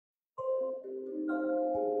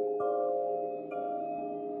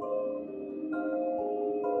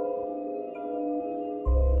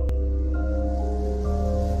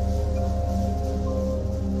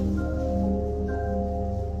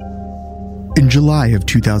In July of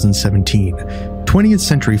 2017, 20th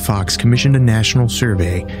Century Fox commissioned a national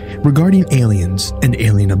survey regarding aliens and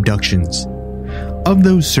alien abductions. Of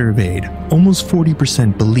those surveyed, almost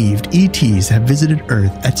 40% believed E.T.s have visited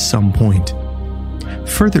Earth at some point.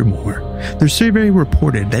 Furthermore, the survey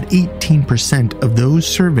reported that 18% of those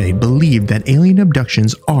surveyed believe that alien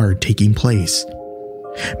abductions are taking place.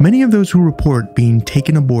 Many of those who report being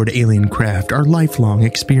taken aboard alien craft are lifelong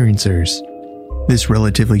experiencers. This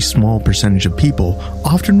relatively small percentage of people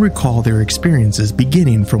often recall their experiences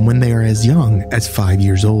beginning from when they are as young as 5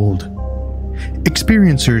 years old.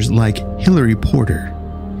 Experiencers like Hilary Porter.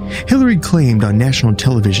 Hilary claimed on national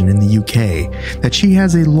television in the UK that she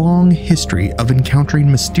has a long history of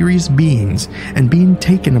encountering mysterious beings and being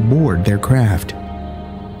taken aboard their craft.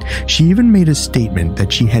 She even made a statement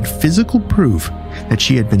that she had physical proof that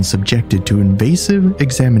she had been subjected to invasive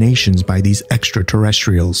examinations by these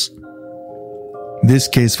extraterrestrials. This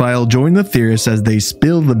case file joined the theorists as they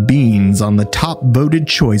spill the beans on the top voted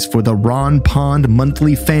choice for the Ron Pond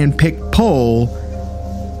monthly fan pick poll,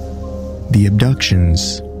 The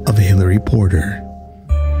Abductions of Hilary Porter.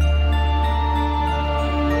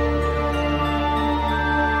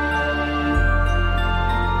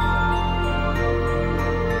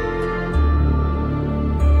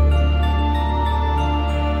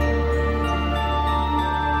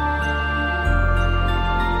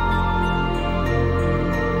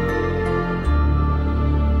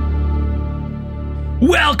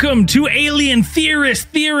 Welcome to Alien Theorist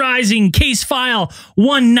Theorizing Case File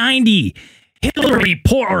 190, Hilary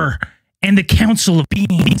Porter and the Council of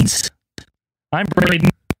Beings. I'm Braden.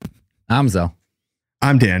 I'm Zell.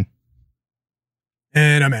 I'm Dan.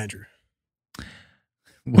 And I'm Andrew.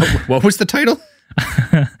 What was the title?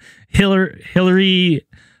 Hilary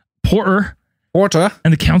Porter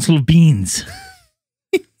and the Council of Beings.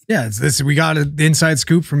 Yeah, it's this. We got an inside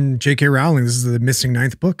scoop from J.K. Rowling. This is the missing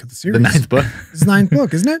ninth book of the series. The ninth book. It's the ninth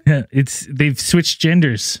book, isn't it? Yeah, they've switched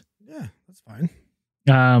genders. Yeah, that's fine.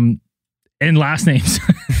 And last names.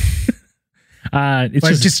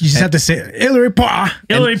 It's just you just have to say it. Hilary Porter.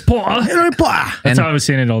 Hilary Porter. Hilary Porter. That's how I was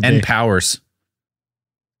saying it all day. And powers.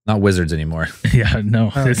 Not wizards anymore. Yeah,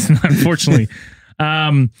 no, it's not, unfortunately.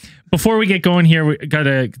 Before we get going here, we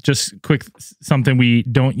gotta just quick something we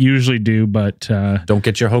don't usually do, but don't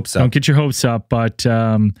get your hopes up. Don't get your hopes up. But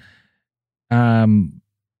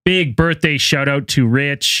big birthday shout out to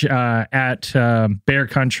Rich at Bear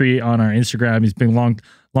Country on our Instagram. He's been a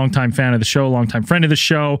long time fan of the show, long time friend of the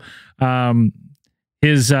show.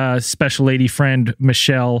 His special lady friend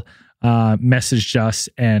Michelle messaged us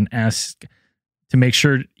and asked to make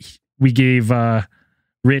sure we gave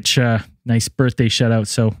Rich nice birthday shout out.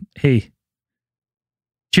 So, hey,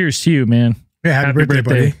 cheers to you, man. Yeah, happy birthday,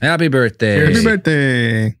 buddy. Happy birthday. Cheers. Happy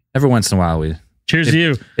birthday. Every once in a while, we cheers to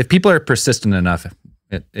you. If people are persistent enough,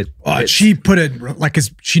 she put it like,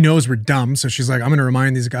 cause she knows we're dumb. So she's like, I'm going to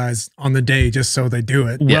remind these guys on the day just so they do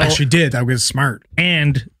it. Yeah, she did. That was smart.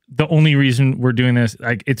 And the only reason we're doing this,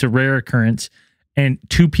 like, it's a rare occurrence. And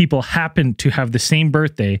two people happen to have the same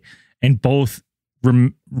birthday and both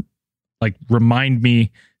remind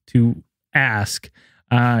me to ask.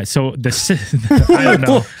 So I don't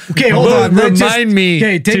know. Okay, hold on. Remind me.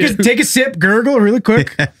 Okay, take a sip, gurgle really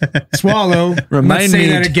quick, swallow. Remind me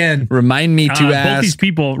that again. Remind me to ask. Both these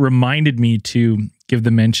people reminded me to give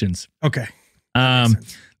the mentions. Okay. The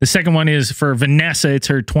second one is for Vanessa. It's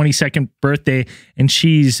her 22nd birthday, and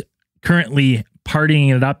she's currently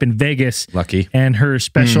partying it up in Vegas. Lucky. And her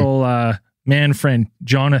special man friend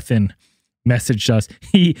Jonathan messaged us.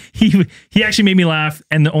 He actually made me laugh,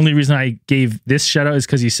 and the only reason I gave this shout out is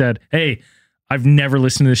because he said, "Hey, I've never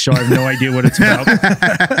listened to this show. I have no idea what it's about,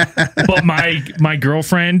 but my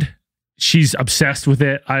girlfriend, she's obsessed with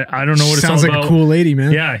it. I don't know what it's all about." Sounds like a cool lady,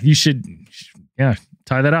 man. Yeah, you should. Yeah,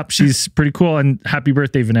 tie that up. She's pretty cool. And happy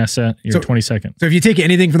birthday, Vanessa. You're 22nd. So if you take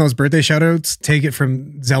anything from those birthday shout outs, take it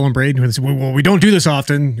from Zell and Braden, who say, well, we don't do this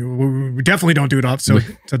often. We definitely don't do it often.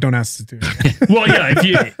 So don't ask us to do it. Well, yeah, if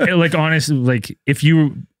you like, honestly, like if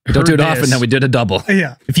you don't do it often, then we did a double.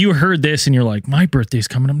 Yeah. If you heard this and you're like, my birthday's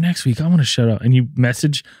coming up next week, I want to shout out, and you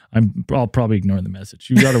message, I'll probably ignore the message.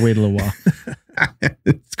 You got to wait a little while.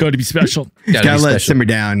 It's going to be special. You gotta let it simmer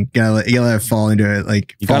down. You gotta let it fall into it,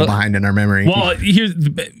 like fall behind in our memory. Well, here's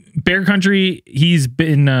Bear Country. He's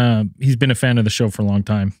been a fan of the show for a long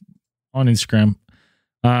time on Instagram.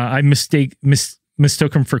 I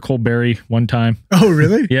mistook him for Colberry one time. Oh,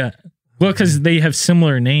 really? Yeah. Well, because they have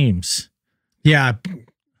similar names. Yeah.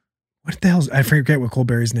 What the hell? I forget what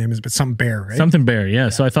Colberry's name is, but something Bear, right? Something Bear, yeah.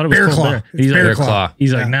 So I thought it was Bear Claw. He's Bear like, Claw.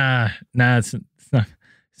 He's like, nah, it's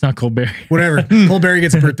It's not Colbert. Whatever. Colbert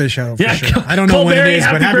gets a birthday shout out for sure. I don't know when it is,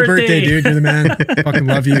 but happy birthday, dude. You're the man. Fucking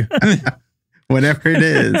love you. Whatever it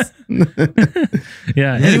is.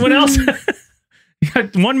 Yeah. Anyone else? You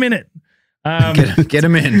got 1 minute. Get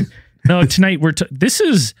him in. No, tonight this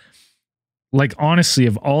is like, honestly,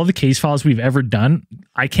 of all the case files we've ever done,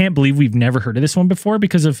 I can't believe we've never heard of this one before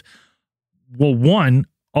because of, well, one,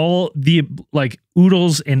 all the like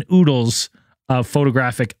oodles and oodles of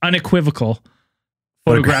unequivocal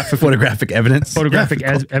photographic evidence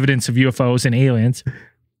evidence of UFOs and aliens.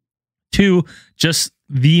 Two, just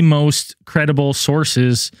the most credible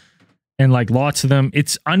sources and like lots of them.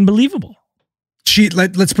 It's unbelievable.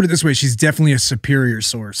 Let's put it this way. She's definitely a superior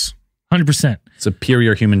source. 100%.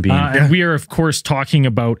 Superior human being. And we are, of course, talking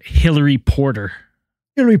about Hilary Porter.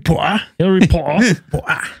 Hilary Porter.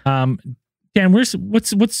 Dan,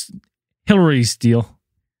 what's Hilary's deal?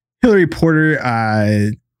 Hilary Porter,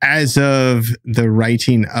 as of the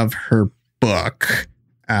writing of her book,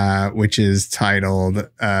 which is titled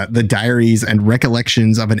The Diaries and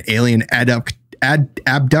Recollections of an Alien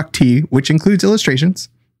Abductee, which includes illustrations.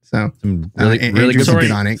 So really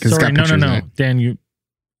good on it. Sorry, no. Dan,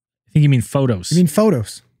 I think you mean photos. You mean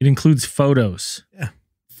photos? It includes photos. Yeah.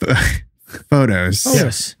 Photos.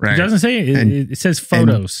 Yes. Right. It doesn't say it says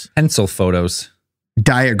photos. Pencil photos.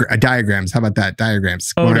 Diagrams. How about that?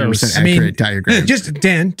 Diagrams. Photos. 100% accurate diagrams.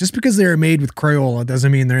 Just because they're made with Crayola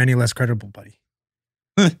doesn't mean they're any less credible, buddy.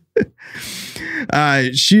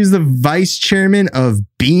 She's the vice chairman of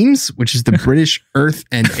BEAMS, which is the British Earth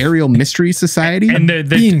and Aerial Mystery Society. And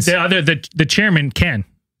the chairman, Ken.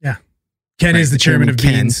 Yeah. Ken is the chairman of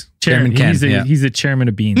BEAMS. Chairman Ken. He's the chairman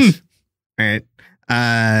of BEAMS. Right.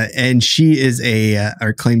 And she is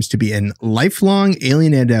or claims to be an lifelong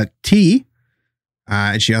alien abductee.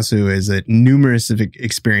 And she also has numerous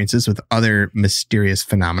experiences with other mysterious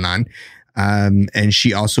phenomenon. And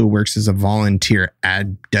she also works as a volunteer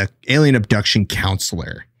alien abduction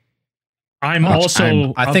counselor. I'm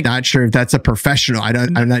not sure if that's a professional.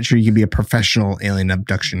 I'm not sure you can be a professional alien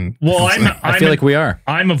abduction. Well, I feel like we are.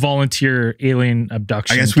 I'm a volunteer alien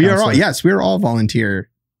abduction. I guess we are all. Yes, we are all volunteer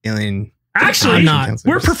alien. Actually, I'm not.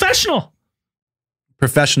 We're professional.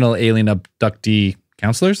 Professional alien abductee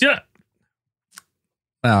counselors? Yeah.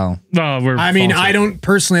 Well, I mean, I don't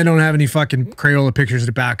have any fucking Crayola pictures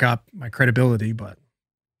to back up my credibility, but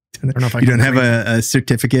I don't know if I you don't have a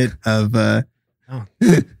certificate of you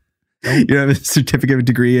don't have a certificate of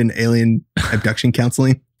degree in alien abduction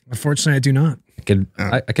counseling. Unfortunately, I do not.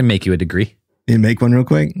 I can make you a degree. You make one real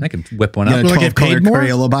quick. I can whip one up. A 12-color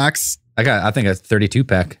Crayola box. I think a 32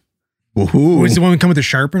 pack. Woohoo! Is the one come with a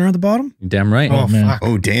sharpener at the bottom? Damn right. Oh man.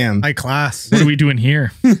 Oh damn. High class. What are we doing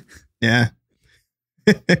here? Yeah.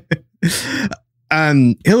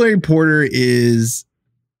 Hilary Porter is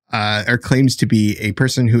or claims to be a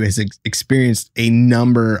person who has experienced a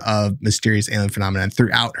number of mysterious alien phenomena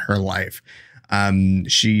throughout her life.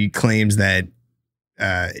 She claims that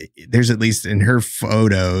there's, at least in her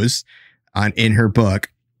photos in her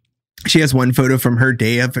book, she has one photo from her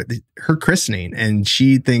day of her christening, and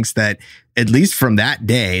she thinks that at least from that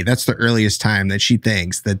day, that's the earliest time that she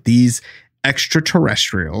thinks that these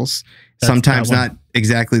extraterrestrials, sometimes not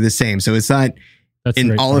exactly the same. So it's not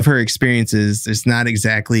in all of her experiences, there's not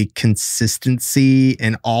exactly consistency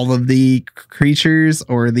in all of the creatures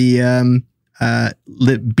or the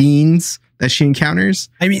beings that she encounters.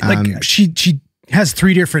 I mean, like she has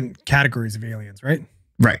 3 different categories of aliens, right?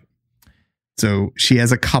 Right. So she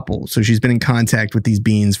has a couple. So she's been in contact with these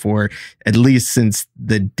beings for at least since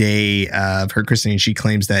the day of her christening. She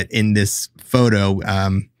claims that in this photo, I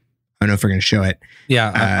don't know if we're going to show it.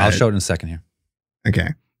 Yeah, I'll show it in a second here. Okay.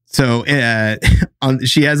 So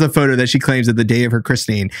she has a photo that she claims that the day of her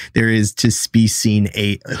christening, there is to be seen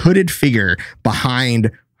a hooded figure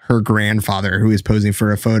behind her grandfather who is posing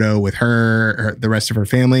for a photo with her, the rest of her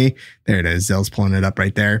family. There it is. Zell's pulling it up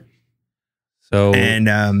right there. So,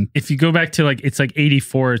 and if you go back to it's like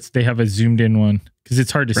 84, they have a zoomed in one because it's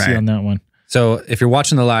hard to see on that one. So if you're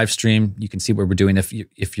watching the live stream, you can see what we're doing. If you're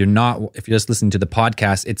just listening to the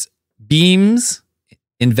podcast, it's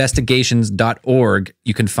beamsinvestigations.org.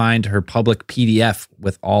 You can find her public PDF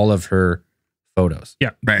with all of her photos.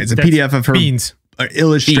 Yeah. Right. It's a PDF of her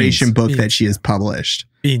illustration book that she has published.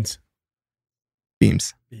 Beams.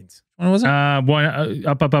 What was it? One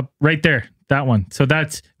up, right there. That one. So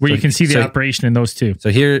that's where you can see the operation in those two. So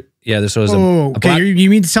here, this was okay. You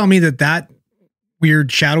mean to tell me that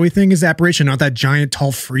weird shadowy thing is the apparition, not that giant,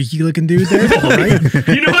 tall, freaky looking dude there? Right?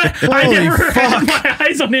 You know what? I never had my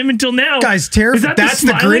eyes on him until now. Guy's terrifying. That's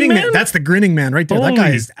the grinning man. That's the grinning man right there. That guy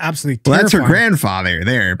is absolutely terrifying. Well, that's her grandfather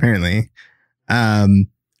there, apparently. And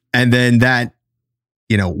then that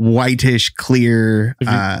whitish, clear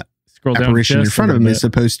apparition in front of him is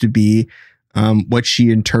supposed to be what she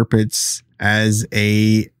interprets as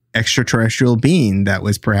a extraterrestrial being that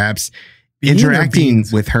was perhaps interacting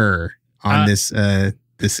with her on this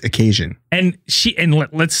occasion. And she's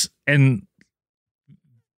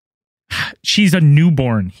a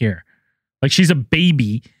newborn here. Like she's a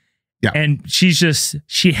baby. Yeah. And she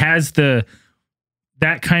has that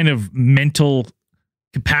kind of mental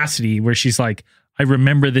capacity where she's like, I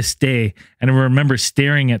remember this day and I remember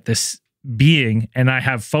staring at this being and I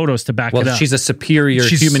have photos to back it up. She's a superior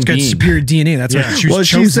human being. Superior DNA. That's what she was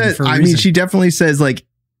chosen for a reason. She definitely says, like,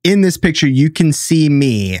 in this picture, you can see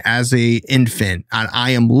me as a infant.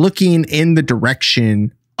 I am looking in the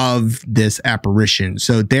direction of this apparition.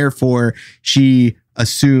 So therefore, she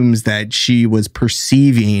assumes that she was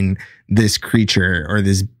perceiving this creature or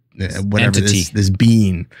this whatever this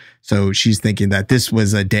being. So she's thinking that this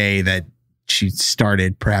was a day that she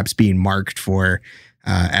started perhaps being marked for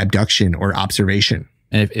abduction or observation.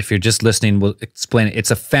 And if you're just listening, we'll explain it. It's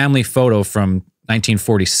a family photo from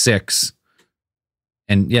 1946.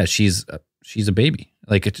 And yeah, she's a baby.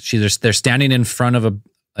 Like they're standing in front of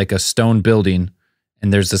a stone building,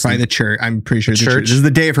 and there's this by the church. I'm pretty sure the church. This is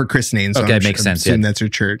the day of her christening. So okay, it makes sense. Yeah, that's her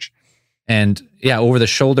church. And yeah, over the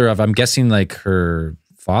shoulder of, I'm guessing, like her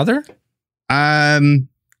father. I'm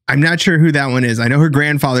not sure who that one is. I know her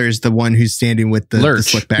grandfather is the one who's standing with the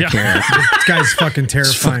slick back hair. This guy's fucking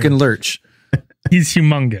terrifying. It's fucking Lurch. He's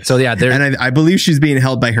humongous. So yeah, and I believe she's being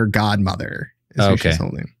held by her godmother. Okay.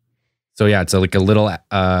 So yeah, it's like a little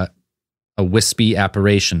a wispy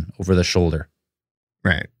apparition over the shoulder.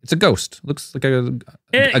 Right. It's a ghost. Looks like a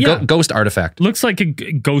ghost artifact. Looks like a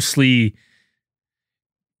ghostly.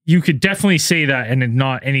 You could definitely say that, and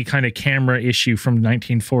not any kind of camera issue from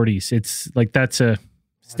 1940s. It's like that's a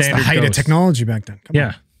standard. That's the height of technology back then. Come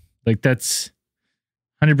on. Like that's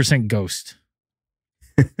 100% ghost.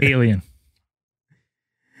 Alien.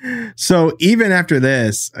 So even after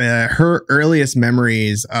this, her earliest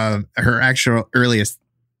memories of her actual earliest,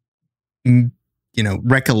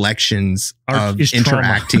 recollections of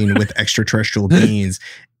interacting with extraterrestrial beings,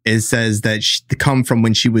 it says that come from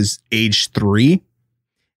when she was age 3.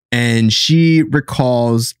 And she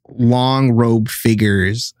recalls long robed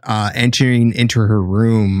figures entering into her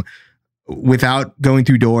room without going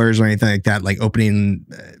through doors or anything like that, like opening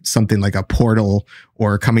something like a portal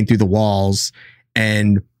or coming through the walls,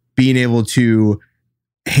 and being able to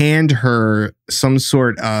hand her some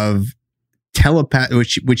sort of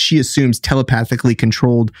which she assumes telepathically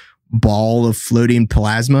controlled ball of floating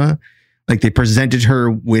plasma. Like they presented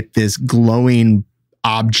her with this glowing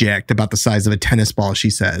object about the size of a tennis ball, she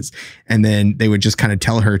says, and then they would just kind of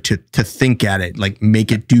tell her to think at it, like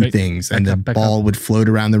make it do things, and the ball would float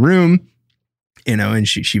around the room, and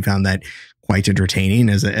she found that quite entertaining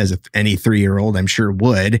as any 3-year-old I'm sure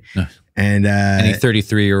would. And any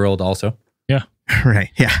 33-year-old also. Yeah. Right.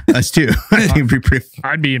 Yeah. Us too. I'd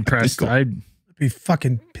be impressed. Cool. I'd be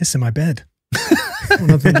fucking pissing my bed. I don't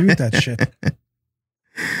know nothing to do with that shit.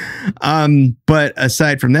 But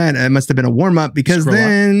aside from that, it must have been a warm up, because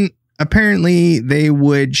then apparently they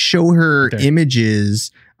would show her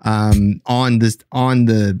images on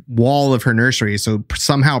the wall of her nursery. So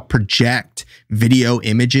somehow project video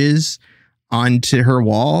images onto her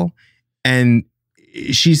wall. And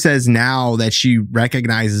she says now that she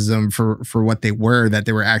recognizes them for what they were, that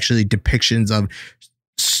they were actually depictions of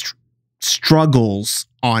struggles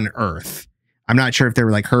on Earth. I'm not sure if they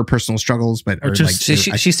were like her personal struggles, but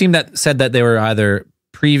she said that they were either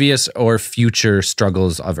previous or future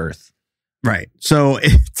struggles of Earth. Right. So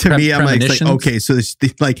to me, I'm like, okay, so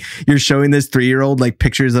like you're showing this 3-year-old like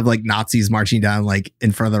pictures of like Nazis marching down like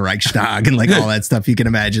in front of the Reichstag and like all that stuff. You can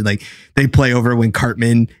imagine like they play over when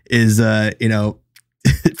Cartman is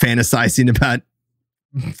fantasizing about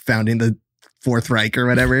founding the Fourth Reich or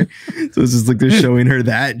whatever. So it's just like they're showing her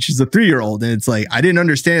that, and she's a 3-year-old, and it's like I didn't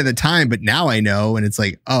understand at the time, but now I know, and it's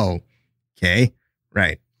like, oh, okay,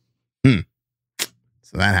 right.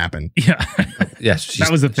 So that happened. Yeah. Yes,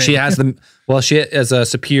 that was the thing. She has she is a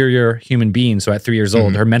superior human being, so at 3 years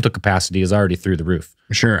old, her mental capacity is already through the roof.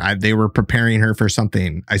 Sure. They were preparing her for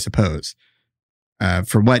something, I suppose.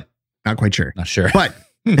 For what? Not quite sure. Not sure. But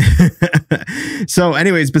so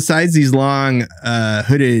anyways, besides these long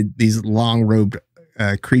these long robed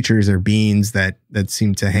creatures or beings that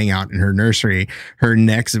seem to hang out in her nursery, her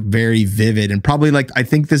next very vivid, and probably like, I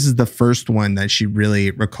think this is the first one that she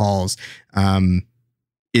really recalls,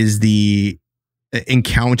 is the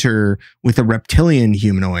encounter with a reptilian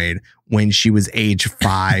humanoid when she was age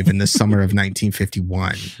 5 in the summer of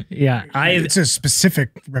 1951. Yeah, it's a specific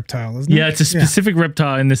reptile, isn't it? Yeah, it's a specific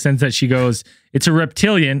reptile in the sense that she goes, it's a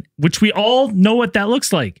reptilian, which we all know what that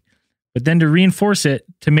looks like. But then to reinforce it,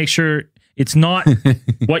 to make sure it's not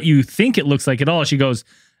what you think it looks like at all, she goes,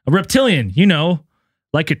 a reptilian, you know,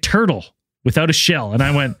 like a turtle without a shell. And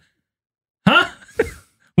I went, huh?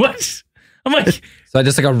 What? I'm like, so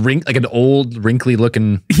just like an old wrinkly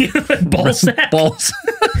looking ball sack. Balls.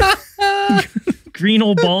 Green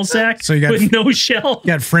old ball sack so you got, with no shell. You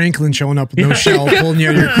got Franklin showing up with no shell pulling you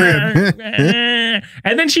out of your crib.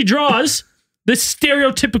 And then she draws this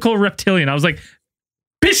stereotypical reptilian. I was like,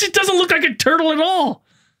 bitch, it doesn't look like a turtle at all.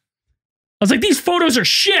 I was like, these photos are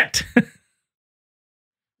shit.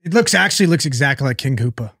 It actually looks exactly like King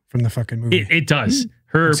Koopa from the fucking movie. It does.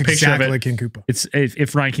 Her looks picture exactly of it, like King Koopa. It's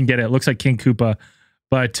if Ryan can get it looks like King Koopa,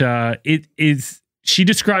 but it is. She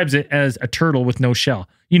describes it as a turtle with no shell.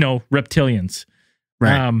 You know, reptilians,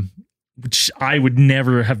 right? Which I would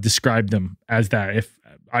never have described them as that. If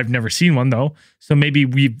I've never seen one though, so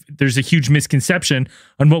maybe there's a huge misconception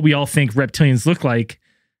on what we all think reptilians look like,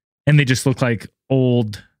 and they just look like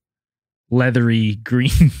old, leathery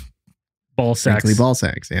green ball sacks. Wrinkly ball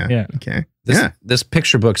sacks. Yeah. Yeah. Okay. This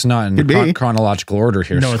picture book's not in chronological order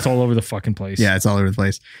here. No, it's all over the fucking place. Yeah, it's all over the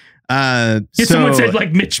place. Someone said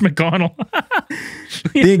like Mitch McConnell.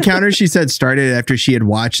 The encounter, she said, started after she had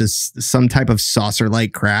watched some type of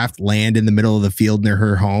saucer-like craft land in the middle of the field near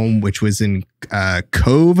her home, which was in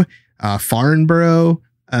Cove, Farnborough,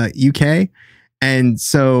 UK. And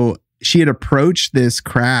so she had approached this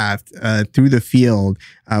craft through the field,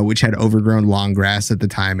 which had overgrown long grass at the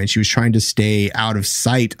time, and she was trying to stay out of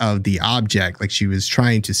sight of the object. Like she was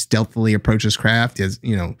trying to stealthily approach this craft, as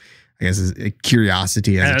you know, I guess as a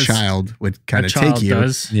curiosity as a child would kind of take you.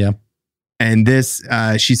 Yeah. And this,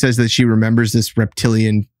 she says that she remembers this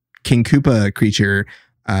reptilian King Koopa creature,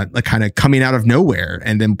 like kind of coming out of nowhere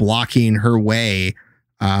and then blocking her way,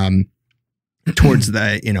 towards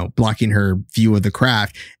blocking her view of the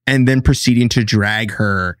craft, and then proceeding to drag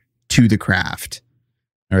her to the craft.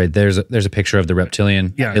 All right, there's a picture of the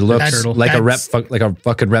reptilian. Yeah, it looks like a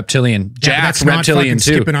fucking reptilian. Jack's reptilian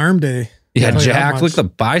too. Skipping arm day. Yeah, Jack. Look at the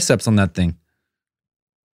biceps on that thing.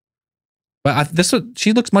 But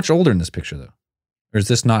she looks much older in this picture though. Or is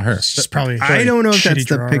this not her? She's probably. I don't know if that's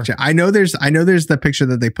the picture. I know there's the picture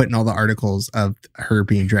that they put in all the articles of her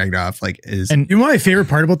being dragged off. And you know what my favorite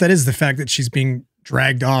part about that is the fact that she's being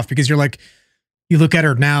dragged off, because you're like, you look at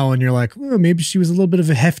her now and you're like, well, maybe she was a little bit of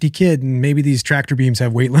a hefty kid, and maybe these tractor beams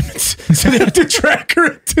have weight limits, so they have to track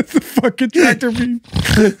her to the fucking tractor beam.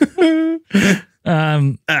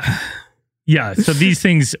 Yeah. So these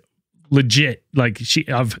things, legit, like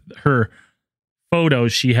of her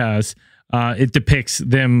photos she has. It depicts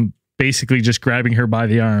them basically just grabbing her by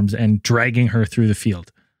the arms and dragging her through the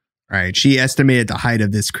field. Right. She estimated the height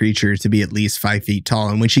of this creature to be at least 5 feet tall.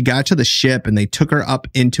 And when she got to the ship and they took her up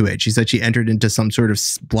into it, she said she entered into some sort of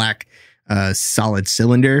black solid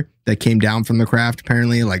cylinder that came down from the craft,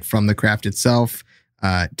 apparently, like from the craft itself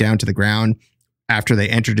down to the ground after they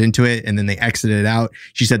entered into it. And then they exited out.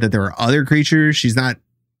 She said that there were other creatures. She's not,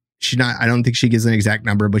 I don't think she gives an exact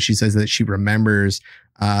number, but she says that she remembers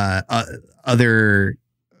other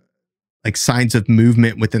like signs of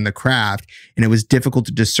movement within the craft, and it was difficult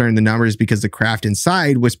to discern the numbers because the craft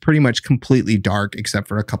inside was pretty much completely dark except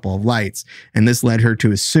for a couple of lights. And this led her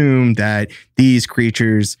to assume that these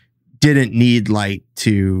creatures didn't need light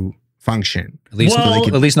to function. At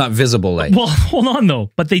least not visible light. Well, hold on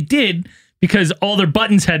though, but they did, because all their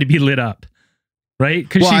buttons had to be lit up. Right?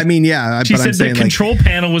 Well, she said the control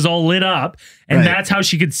panel was all lit up, and that's how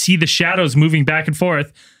she could see the shadows moving back and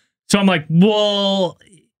forth. So I'm like, well,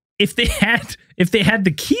 if they had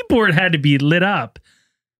the keyboard had to be lit up,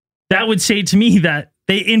 that would say to me that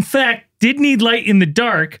they in fact did need light in the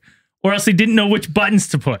dark, or else they didn't know which buttons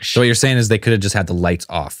to push. So what you're saying is they could have just had the lights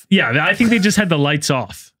off. Yeah, I think they just had the lights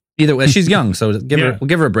off. Either way, she's young, so we'll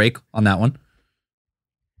give her a break on that one.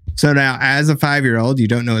 So now, as a 5-year-old, you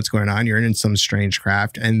don't know what's going on. You're in some strange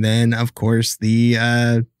craft. And then, of course,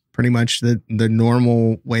 the pretty much the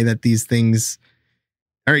normal way that these things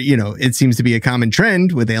are, it seems to be a common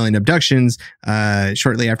trend with alien abductions.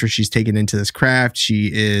 Shortly after she's taken into this craft,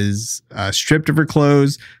 she is stripped of her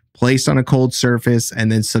clothes, placed on a cold surface,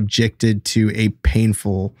 and then subjected to a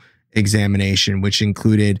painful examination, which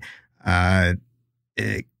included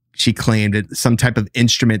she claimed it some type of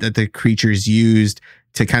instrument that the creatures used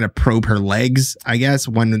to kind of probe her legs. I guess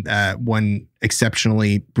one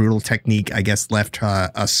exceptionally brutal technique, I guess, left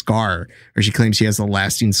a scar, or she claims she has a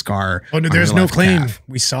lasting scar. Oh no, there's no claim.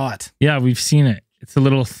 We saw it. Yeah, we've seen it. It's a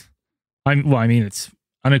little. It's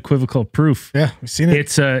unequivocal proof. Yeah, we've seen it.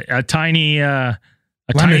 It's a tiny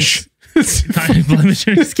blemish. Tiny blemish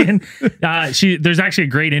in her skin. There's actually a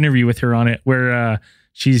great interview with her on it where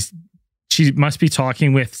she must be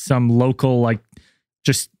talking with some local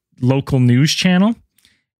local news channel,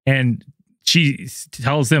 and she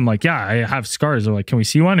tells them like, yeah, I have scars. They're like, can we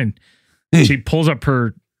see one? And she pulls up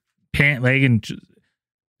her pant leg and she's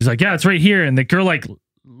like, yeah, it's right here. And the girl like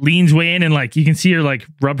leans way in and like you can see her like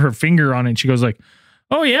rub her finger on it. And she goes like,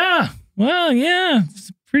 oh yeah, well yeah,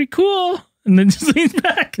 it's pretty cool. And then just leans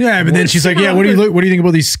back. Yeah, but then she's like, yeah, what do you think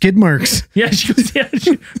about these skid marks? Yeah, she goes, yeah.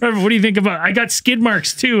 What do you think about? I got skid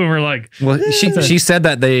marks too. And we're like, well, she said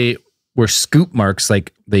that they were scoop marks,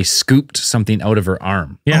 like they scooped something out of her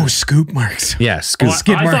arm. Yeah. Oh, scoop marks. Yeah, scoop.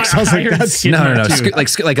 Skid marks. I was like, that's no.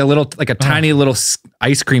 Like a tiny little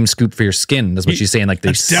ice cream scoop for your skin. That's what she's saying. Like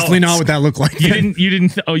that's definitely not what that looked like. You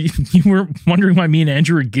didn't. Oh, you were wondering why me and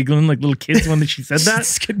Andrew were giggling like little kids when she said that.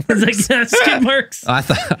 Skid marks. Like, yeah, skid marks. I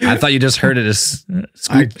thought you just heard it as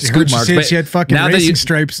scoop marks. But she had fucking racing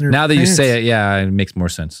stripes in her now that pants. you say it, yeah, it makes more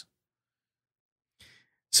sense.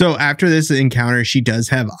 So after this encounter, she does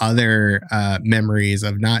have other memories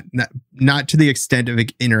of not to the extent of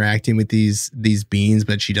interacting with these beings,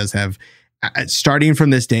 but she does have. Starting from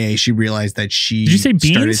this day, she realized that she. Did you say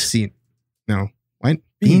beans? Started seeing, no, what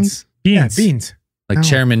beans? Beans. Yeah, beans. Like No.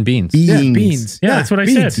 Chairman Beans. Beans. Yeah, beans. Yeah, that's what I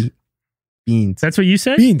said. Beans. That's what you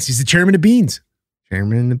said? Beans. He's the chairman of Beans.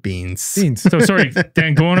 Chairman of Beans. Beans. So sorry,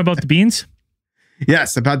 Dan, go on about the beans.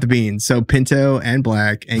 Yes, about the beans. So pinto and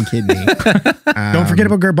black and kidney. Don't forget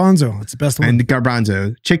about garbanzo. It's the best one. And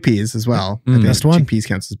garbanzo, chickpeas as well. Mm. I think Best one. Chickpeas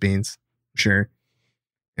counts as beans. Sure.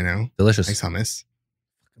 You know, Delicious. nice hummus.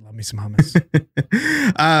 Love me some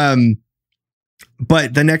hummus.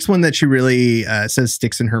 But the next one that she really says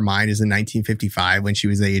sticks in her mind is in 1955 when she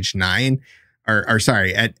was age 9,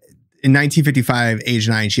 in 1955, age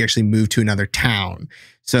 9, she actually moved to another town.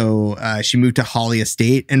 So she moved to Holly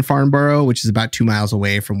Estate in Farnborough, which is about 2 miles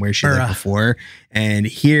away from where she lived before. And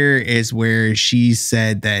here is where she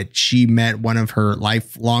said that she met one of her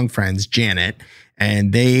lifelong friends, Janet,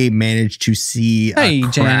 and they managed to see a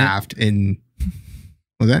craft in.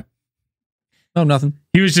 What was that? Oh, nothing.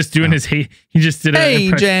 He was just doing his he just did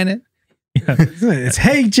Janet. Yeah. It's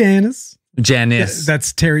hey Janice. Janice.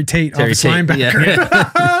 That's Terry Tate, Terry office Tate, linebacker.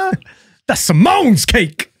 yeah. That's Simone's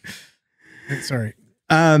cake. Sorry.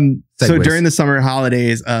 So during the summer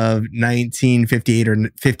holidays of 1958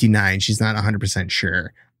 or 59, she's not 100%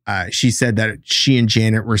 sure. She said that she and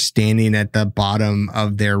Janet were standing at the bottom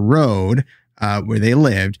of their road where they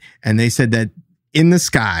lived, and they said that in the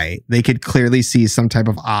sky they could clearly see some type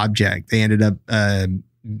of object. They ended up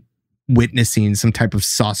witnessing some type of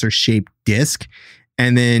saucer-shaped disc,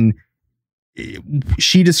 and then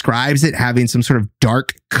she describes it having some sort of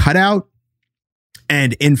dark cutout.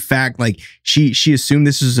 And in fact, like she assumed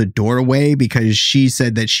this was a doorway because she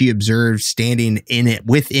said that she observed standing in it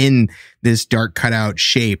within this dark cutout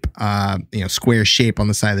shape, square shape on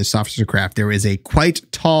the side of the saucer craft. There is a quite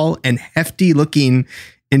tall and hefty looking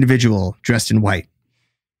individual dressed in white.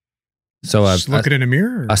 So Just looking in a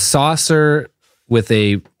mirror. A saucer with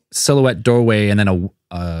a silhouette doorway, and then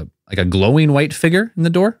like a glowing white figure in the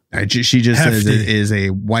door. She just says it is a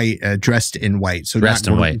white, dressed in white. So dressed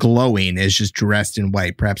in white. Glowing is just dressed in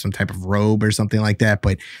white, perhaps some type of robe or something like that.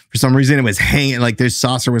 But for some reason, it was hanging like this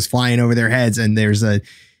saucer was flying over their heads, and there's a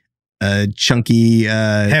chunky,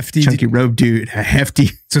 hefty robe dude, a hefty.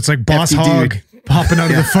 So it's like Boss Hog popping out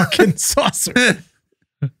of the fucking saucer.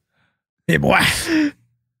 Hey boy.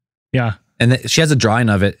 Yeah. And she has a drawing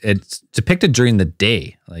of it. It's depicted during the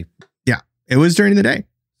day. Like, yeah, it was during the day.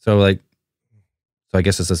 So I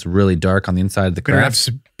guess it's just really dark on the inside of the Better have craft.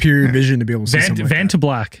 superior vision to be able to see something Van to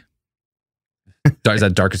black. Is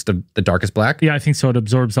that the darkest black? Yeah, I think so. It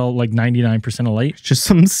absorbs all like 99% of light. Just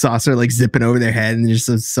some saucer like zipping over their head, and just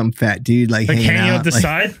some fat dude like hanging out the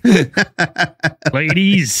side.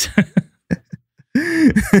 Ladies.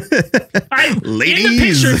 Ladies. In the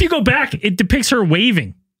picture, if you go back, it depicts her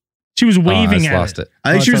waving. She was waving at lost it.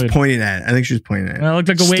 I think she was pointing at it. I think she was pointing at it. Well, it looked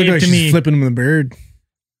like a Just wave look like to she's me. flipping him the bird.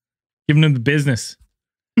 Giving him the business.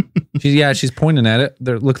 She's pointing at it.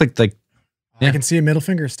 There look like yeah. I can see a middle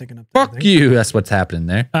finger sticking up there, I fuck think. you. That's what's happening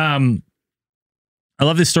there. I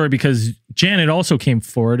love this story because Janet also came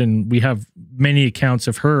forward, and we have many accounts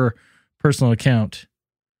of her personal account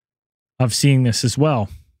of seeing this as well.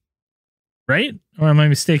 Right? Or am I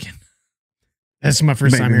mistaken? That's my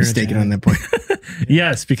first Maybe time hearing mistaken on that point.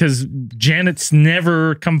 Yes, because Janet's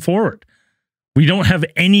never come forward. We don't have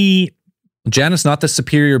any. Janet's not the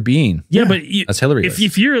superior being. Yeah, but That's Hilary.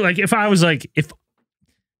 if you're like, if I was like, if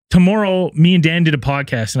tomorrow me and Dan did a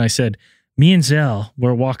podcast and I said, me and Zell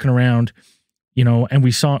were walking around, you know, and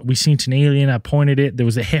we seen an alien. I pointed it. There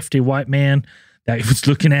was a hefty white man that was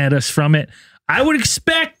looking at us from it. I would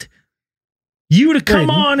expect you to come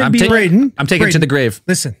on and I'm be Braden, I'm taking it to the grave.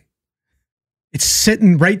 Listen, it's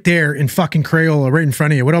sitting right there in fucking Crayola, right in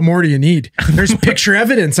front of you. What more do you need? There's picture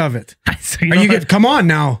evidence of it. So Come on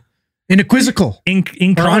now, inquisical in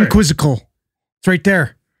or color. unquizzical. It's right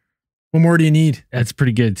there. What more do you need? That's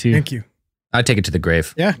pretty good too. Thank you. I'd take it to the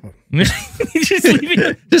grave. Yeah.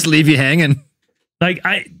 Just leave you hanging. Like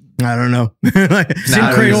I don't know. It's in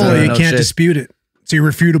Crayola. You can't dispute it. It's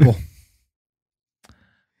irrefutable.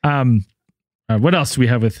 What else do we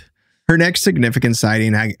have with Her next significant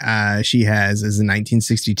sighting she has is in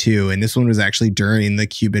 1962, and this one was actually during the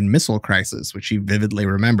Cuban Missile Crisis, which she vividly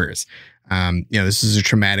remembers. This is a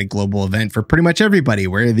traumatic global event for pretty much everybody,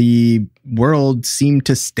 where the world seemed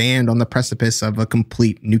to stand on the precipice of a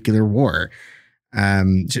complete nuclear war.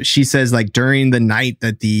 She says, like, during the night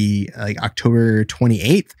that the October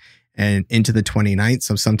 28th and into the 29th,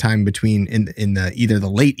 so sometime between in the either the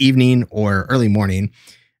late evening or early morning,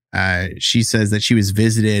 she says that she was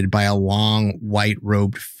visited by a long white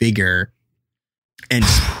robed figure and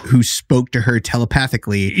who spoke to her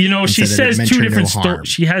telepathically. You know, she says two different stories.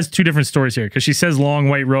 She has two different stories here because she says long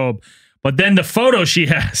white robe, but then the photo she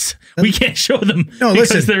has, we can't show them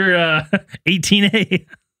because they're 18A.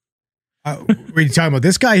 Were you talking about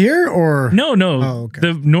this guy here or no? Oh,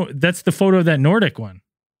 okay. That's the photo of that Nordic one.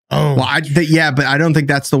 Oh, well, but I don't think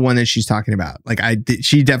that's the one that she's talking about. Like,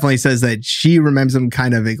 she definitely says that she remembers him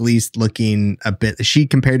kind of at least looking a bit. She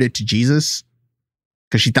compared it to Jesus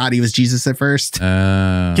because she thought he was Jesus at first.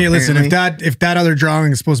 Okay, listen, if that other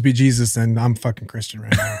drawing is supposed to be Jesus, then I'm fucking Christian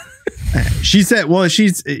right now. She said, well,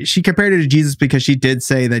 she compared it to Jesus because she did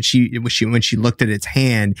say that when she looked at its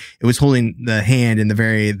hand, it was holding the hand in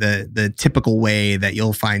the typical way that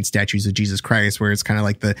you'll find statues of Jesus Christ, where it's kind of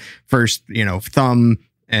like the first, thumb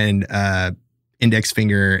and index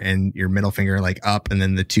finger and your middle finger like up, and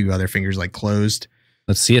then the two other fingers like closed.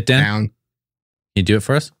 Let's see it, Dan. Down. Can you do it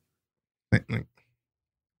for us? Like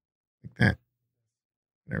that.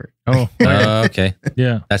 Whatever. Oh, okay.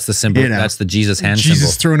 Yeah, that's the symbol. That's the Jesus hand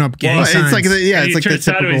Jesus symbol. throwing up gang signs. It's like it's like the sideways,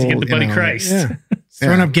 typical, you get the Buddy Christ. Yeah.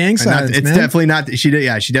 Throwing up gang signs. It's definitely not. She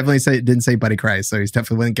definitely didn't say Buddy Christ, so he's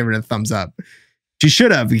definitely wouldn't give her a thumbs up. She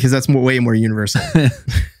should have, because that's way more universal.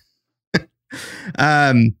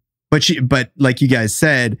 But like you guys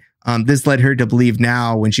said, this led her to believe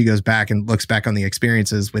now, when she goes back and looks back on the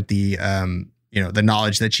experiences with the the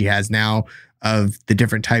knowledge that she has now of the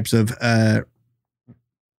different types of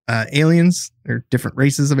aliens or different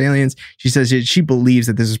races of aliens. She says she believes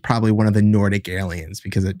that this is probably one of the Nordic aliens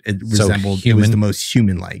because it resembled, it was the most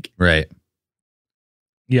human-like. Right.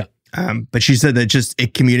 Yeah. But she said that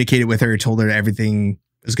it communicated with her, told her everything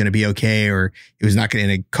was going to be okay, or it was not going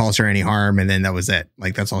to cause her any harm. And then that was it.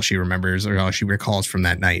 Like, that's all she remembers, or all she recalls from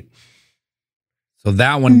that night. So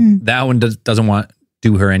that one doesn't want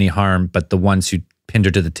do her any harm, but the ones who pinned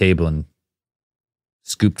her to the table and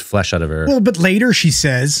scooped flesh out of her. Well, but later she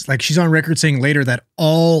says, like, she's on record saying later that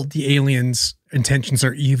all the aliens' intentions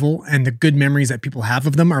are evil, and the good memories that people have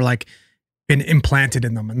of them are like been implanted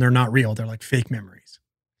in them, and they're not real. They're like fake memories.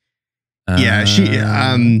 Yeah,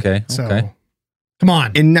 okay. So, come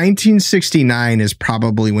on. In 1969 is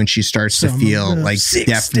probably when she starts to feel like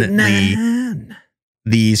definitely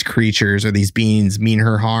these creatures or these beings mean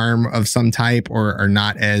her harm of some type, or are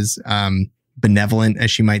not as benevolent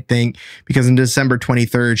as she might think. Because on December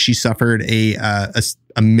 23rd, she suffered a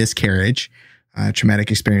miscarriage, a traumatic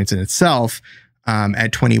experience in itself,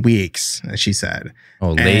 at 20 weeks, as she said.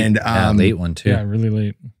 Oh, late. And, late one too. Yeah, really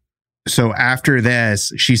late. So after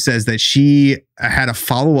this, she says that she had a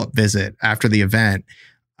follow-up visit after the event,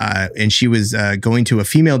 and she was going to a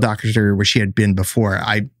female doctor where she had been before.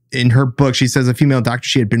 In her book, she says a female doctor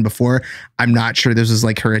she had been before. I'm not sure this was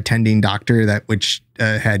like her attending doctor which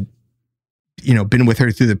had, been with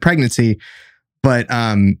her through the pregnancy. But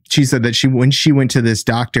she said that when she went to this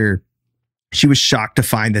doctor, she was shocked to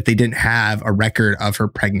find that they didn't have a record of her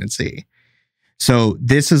pregnancy. So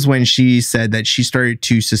this is when she said that she started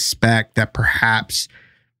to suspect that perhaps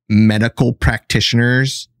medical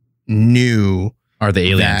practitioners knew are the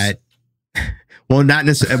aliens. Not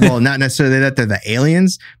necessarily that they're the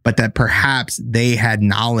aliens, but that perhaps they had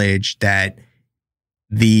knowledge that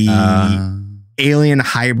the alien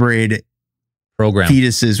hybrid program.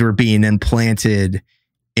 fetuses were being implanted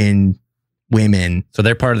in women. So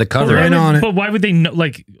they're part of the cover. Right on it. But why would they know?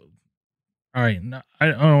 Like, all right, I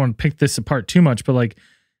don't want to pick this apart too much, but like,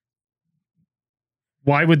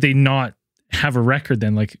 why would they not have a record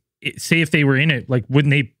then? Like, say if they were in it, like,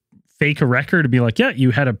 wouldn't they fake a record to be like, yeah,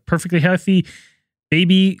 you had a perfectly healthy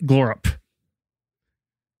baby, glow up?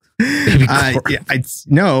 She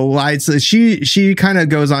kind of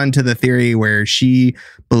goes on to the theory where she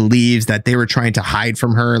believes that they were trying to hide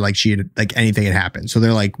from her, like she had, like anything had happened. So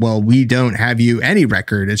they're like, well, we don't have you any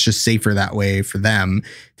record. It's just safer that way for them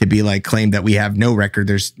to be like, claim that we have no record.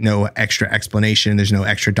 There's no extra explanation. There's no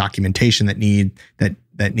extra documentation that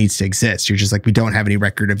needs to exist. You're just like, we don't have any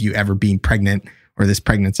record of you ever being pregnant or this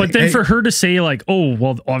pregnancy. But then for her to say like, oh,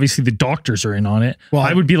 well, obviously the doctors are in on it. Well,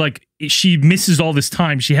 I would be like, she misses all this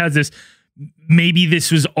time. She has this, maybe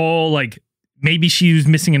this was all like, maybe she was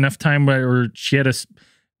missing enough time or she had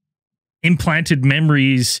implanted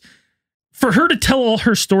memories. For her to tell all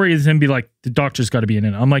her stories and be like, the doctor's got to be in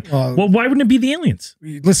it. I'm like, well, why wouldn't it be the aliens?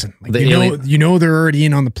 Listen, like, you know they're already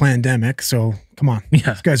in on the pandemic, so come on.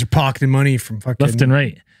 Yeah. These guys are pocketing money from fucking Left and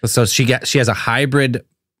right. So she has a hybrid,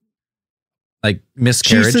 like,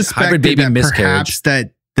 miscarriage, She hybrid baby that miscarriage. Perhaps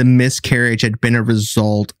that the miscarriage had been a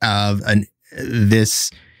result of an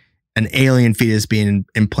alien fetus being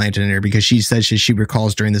implanted in her, because she says she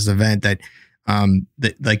recalls during this event that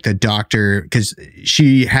the doctor, because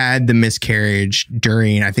she had the miscarriage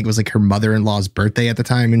during, I think it was like her mother-in-law's birthday at the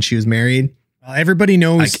time when she was married. Everybody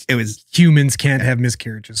knows Like, it was humans can't have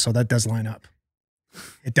miscarriages, so that does line up.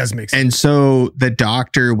 It does make sense. And so the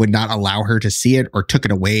doctor would not allow her to see it, or took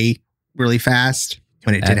it away really fast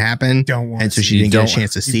when it did happen. Don't want and so to she see didn't get a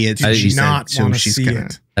chance to see it. So You she do not said, want so to she's see gonna.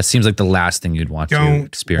 it. That seems like the last thing you'd want to Don't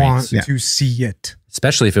experience, want to see it.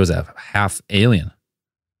 especially if it was a half alien.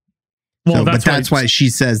 Well, So, that's why she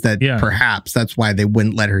says that perhaps that's why they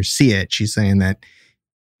wouldn't let her see it. She's saying that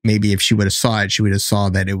maybe if she would have saw it, she would have saw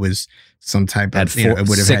that it was some type of, it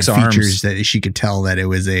would have had features that she could tell that it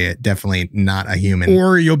was definitely not a human.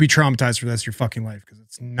 Or you'll be traumatized for the rest of your fucking life, because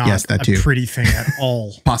it's not a pretty thing at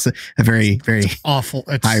all. A very, very awful.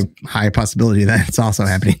 It's high possibility that it's also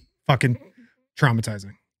happening. Fucking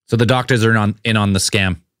traumatizing. So the doctors are in on the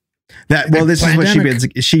scam. This is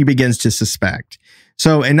what she begins to suspect.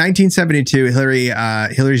 So in 1972,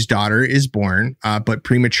 Hilary's daughter is born, but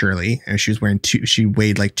prematurely, and she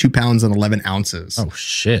weighed like 2 pounds and 11 ounces. Oh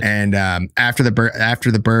shit! And after the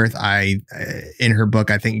birth, in her book,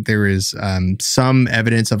 I think there is some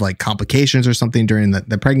evidence of like complications or something during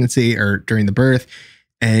the pregnancy or during the birth,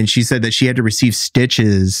 and she said that she had to receive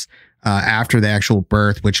stitches after the actual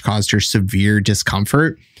birth, which caused her severe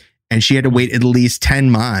discomfort. And she had to wait at least 10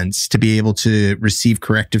 months to be able to receive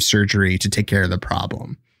corrective surgery to take care of the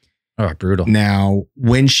problem. Oh, brutal. Now,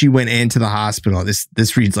 when she went into the hospital,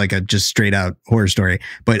 this reads like a just straight out horror story,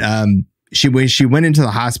 but when she went into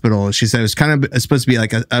the hospital, she said it was kind of supposed to be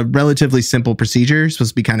like a relatively simple procedure,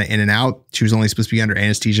 supposed to be kind of in and out. She was only supposed to be under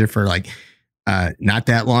anesthesia for like not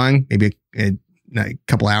that long, maybe a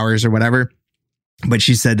couple hours or whatever. But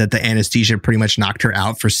she said that the anesthesia pretty much knocked her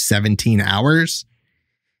out for 17 hours.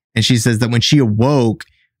 And she says that when she awoke,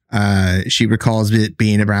 she recalls it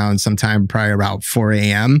being around sometime probably about 4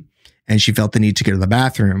 a.m. and she felt the need to go to the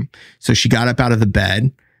bathroom. So she got up out of the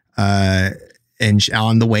bed, and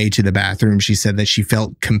on the way to the bathroom, she said that she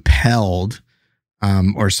felt compelled,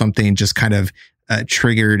 or something just kind of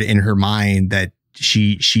triggered in her mind that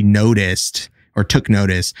she noticed or took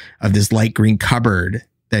notice of this light green cupboard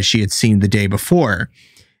that she had seen the day before.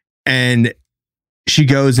 And she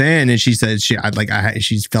goes in and she says she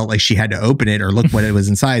felt like she had to open it or look what it was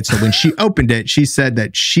inside. So when she opened it, she said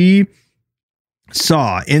that she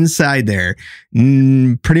saw inside there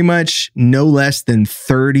pretty much no less than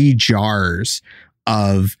 30 jars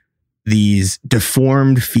of these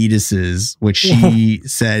deformed fetuses, which she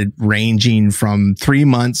said ranging from 3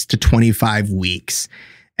 months to 25 weeks.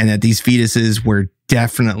 And that these fetuses were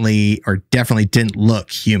definitely didn't look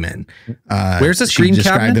human. Where's this green cabinet? She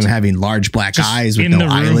described them having large black eyes with no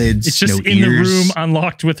eyelids, it's just no in ears. the room,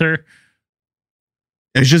 unlocked with her.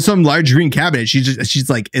 It's just some large green cabinet. She's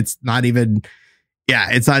like, it's not even,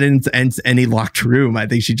 it's not in any locked room. I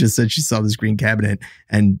think she just said she saw this green cabinet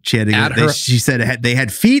and she had to she said they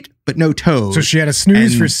had feet, but no toes. So she had a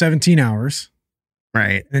snooze for 17 hours.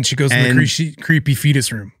 Right. And then she goes in the creepy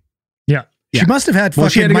fetus room. Yeah. She must have had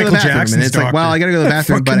fucking Michael Jackson. And it's like, well, I got to go to the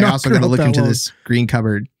bathroom, but I also got to look into this green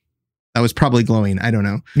cupboard. That was probably glowing. I don't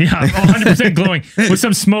know. Yeah, 100% glowing with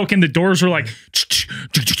some smoke, and the doors were like. Yep.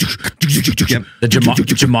 The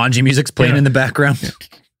Jumanji music's playing in the background.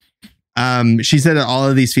 She said that all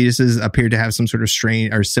of these fetuses appeared to have some sort of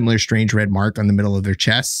strange or similar strange red mark on the middle of their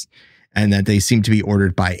chests, and that they seemed to be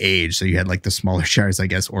ordered by age. So you had like the smaller jars, I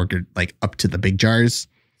guess, ordered like up to the big jars.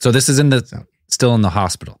 So this is still in the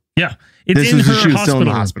hospital. Yeah. It's This in was her she was hospital. still in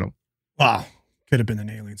the hospital. Wow. Could have been an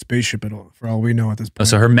alien spaceship at all, for all we know at this point.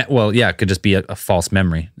 So it could just be a false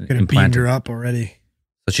memory could have beamed implanted. her up already.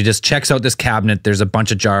 So she just checks out this cabinet. There's a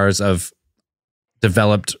bunch of jars of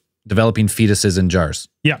developing fetuses in jars.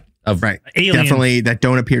 Yeah. Right. Alien. Definitely that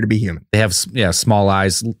don't appear to be human. They have small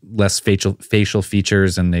eyes, less facial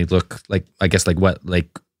features, and they look like, I guess, like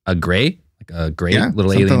a gray,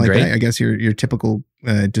 little alien like gray. that. I guess your typical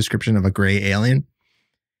description of a gray alien.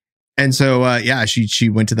 And so, she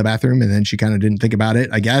went to the bathroom and then she kind of didn't think about it,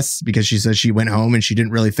 I guess, because she says she went home and she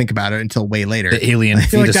didn't really think about it until way later. The alien I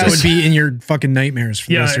feel like that fetuses. would be in your fucking nightmares for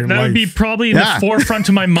the rest of your that life. would be probably in the forefront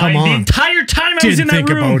of my mind Come the on. entire time I was in Didn't that think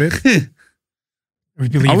room. about it.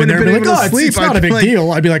 We'd be I leaving wouldn't there have and be been like, able to sleep. it's not I'd a be big like-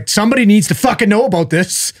 deal. I'd be like, somebody needs to fucking know about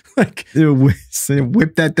this. Like,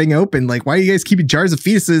 Whip that thing open. Like, why are you guys keeping jars of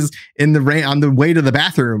fetuses in the rain on the way to the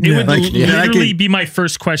bathroom? It would like, literally be my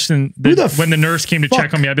first question when the nurse came to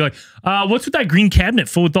check fuck? on me. I'd be like, what's with that green cabinet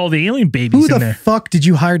full with all the alien babies who in the there? fuck did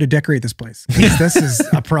you hire to decorate this place? Because this is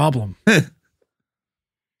a problem.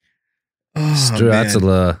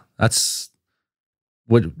 That's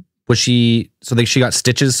what was she? So she got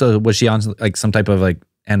stitches. So was she on like some type of like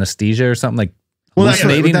anesthesia or something? Like, well, that's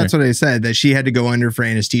hallucinating, what I said, that she had to go under for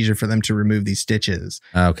anesthesia for them to remove these stitches.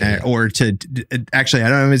 Okay. Or to actually, I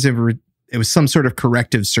don't know if it was some sort of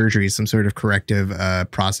corrective surgery, some sort of corrective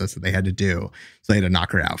process that they had to do. So they had to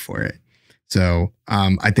knock her out for it. So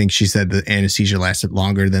I think she said the anesthesia lasted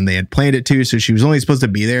longer than they had planned it to. So she was only supposed to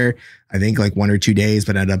be there, I think, like 1 or 2 days,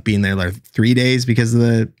 but ended up being there like 3 days because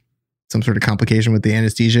of some sort of complication with the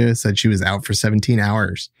anesthesia. Said she was out for 17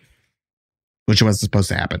 hours, which wasn't supposed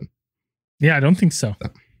to happen. Yeah, I don't think so.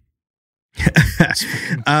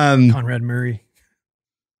 Conrad Murray.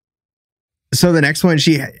 So the next one,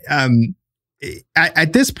 she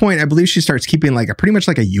at this point, I believe she starts keeping like pretty much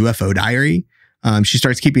like a UFO diary. She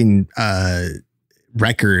starts keeping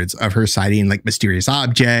records of her sighting like mysterious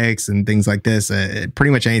objects and things like this. Pretty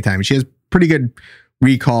much anytime. She has pretty good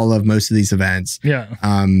recall of most of these events. Yeah.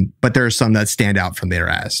 But there are some that stand out from the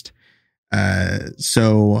rest. Like,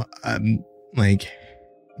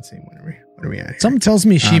 let's see, what are we at here? Something tells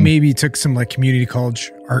me she maybe took some like community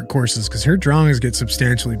college art courses because her drawings get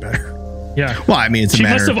substantially better. Yeah. Well, I mean, it's a She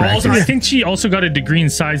matter must of have also, practice. I think she also got a degree in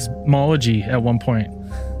seismology at one point.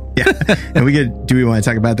 Yeah. And do we want to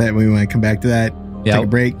talk about that when we want to come back to that? Yeah, Take a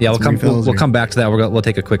break? Yeah, Some refills, we'll or- come back to that. We'll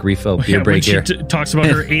take a quick refill beer When break she here. talks about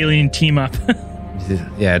her alien team up,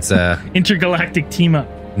 Yeah, it's a intergalactic team up.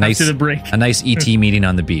 nice After the break. a nice ET meeting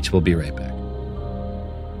on the beach. We'll be right back.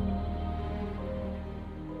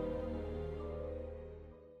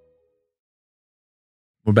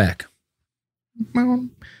 We're back.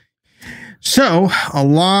 So,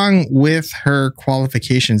 along with her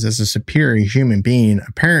qualifications as a superior human being,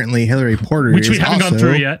 apparently Hilary Porter Which we is haven't also, gone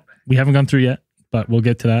through yet. We haven't gone through yet, but we'll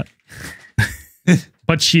get to that.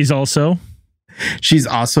 But she's also She's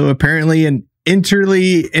also apparently an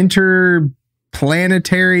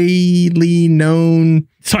interplanetary known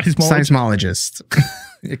seismologist.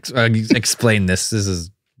 Explain this. This is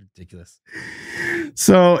ridiculous.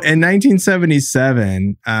 So in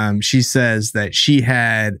 1977, she says that she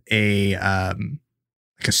had a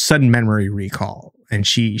sudden memory recall, and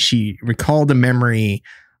she recalled a memory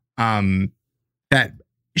that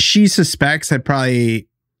she suspects had probably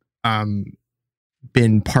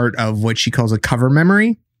been part of what she calls a cover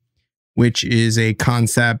memory, which is a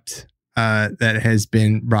concept that has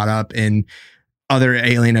been brought up in other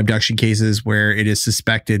alien abduction cases where it is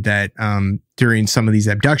suspected that during some of these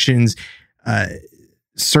abductions,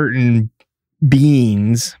 certain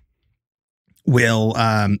beings will,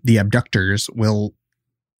 the abductors will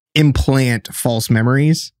implant false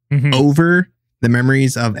memories over the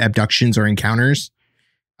memories of abductions or encounters.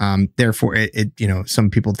 Therefore, some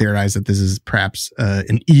people theorize that this is perhaps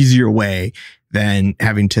an easier way than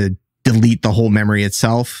having to delete the whole memory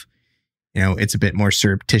itself. It's a bit more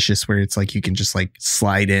surreptitious, where it's like you can just like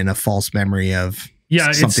slide in a false memory of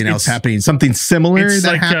something else happening, something similar it's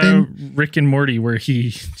that like happened. Rick and Morty, where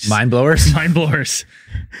he Mind blowers. mind blowers.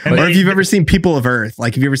 Or if you've ever seen People of Earth,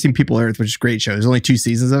 which is a great show. There's only 2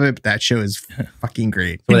 seasons of it, but that show is fucking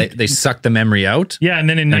great. So they suck the memory out. Yeah, and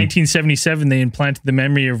then in 1977, they implanted the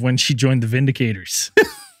memory of when she joined the Vindicators.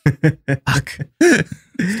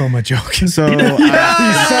 Stole my joke. So, You son of a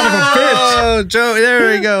bitch. Oh, Joe,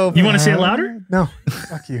 there we go. You want to say it louder? No,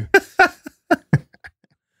 fuck you.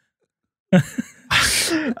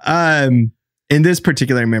 in this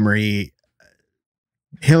particular memory,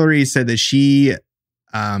 Hilary said that she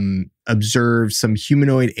observed some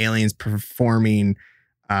humanoid aliens performing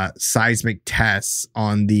seismic tests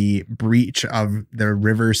on the breach of the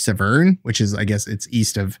River Severn, which is, I guess, it's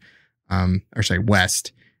east of, or sorry,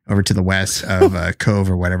 west, over to the west of Cove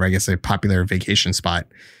or whatever. I guess a popular vacation spot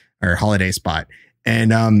or holiday spot.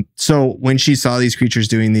 And so when she saw these creatures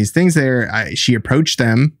doing these things there, she approached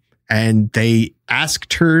them and they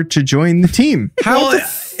asked her to join the team. How it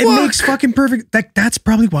makes fucking perfect. That's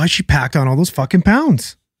probably why she packed on all those fucking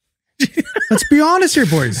pounds. Let's be honest here,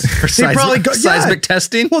 boys. They probably go seismic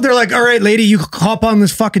testing. Well, they're like, all right, lady, you hop on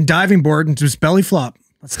this fucking diving board and just belly flop.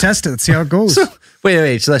 Let's test it. Let's see how it goes. So,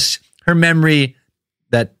 wait. So that's her memory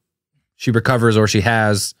that she recovers or she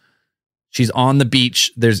has. She's on the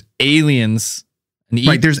beach. There's aliens.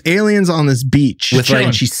 Right, there's aliens on this beach,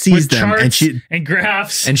 and she sees them, and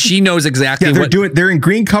graphs, and she knows exactly what they're in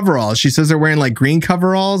green coveralls. She says they're wearing like green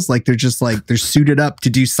coveralls, like they're just like they're suited up to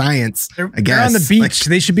do science. I guess they're on the beach. Like,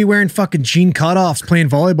 they should be wearing fucking jean cutoffs, playing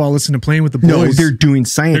volleyball, listening to Playing with the Boys. No, they're doing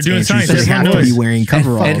science. They're doing science. They have to be wearing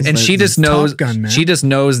coveralls, and she just knows. She just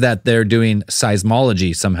knows that they're doing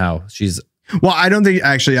seismology somehow. Well, I don't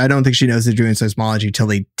think she knows they're doing seismology till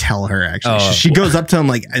they tell her. Actually, she goes up to them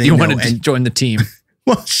like, "You want to join the team?"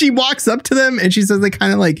 Well, she walks up to them and she says they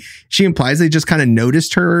kind of like, she implies they just kind of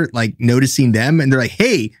noticed her, like noticing them. And they're like,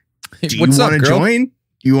 hey, do you want to join?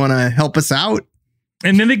 You want to help us out?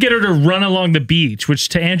 And then they get her to run along the beach, which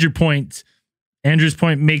to Andrew's point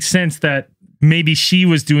makes sense that maybe she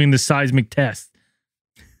was doing the seismic test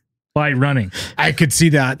by running. I could see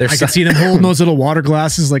that. I could see them holding those little water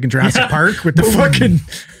glasses like in Jurassic Park with the fucking...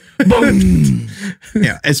 Boom.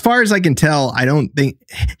 Yeah, as far as I can tell, I don't think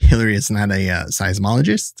Hilary is not a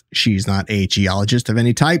seismologist. She's not a geologist of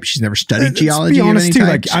any type. She's never studied geology of any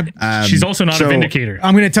type. She's also not a vindicator.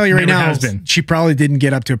 I'm going to tell you right now, she probably didn't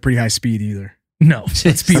get up to a pretty high speed either. No,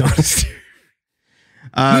 let's be honest.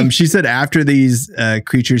 She said after these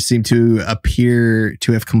creatures seem to appear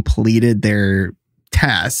to have completed their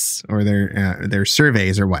tests or their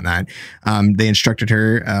surveys or whatnot, they instructed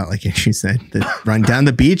her, like she said, to run down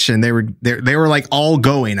the beach, and they were like all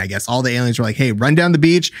going. I guess all the aliens were like, "Hey, run down the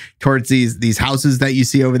beach towards these houses that you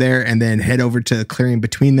see over there, and then head over to the clearing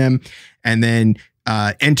between them, and then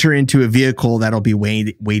enter into a vehicle that'll be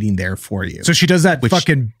waiting there for you." So she does that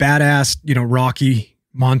fucking badass, Rocky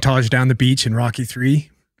montage down the beach in Rocky 3,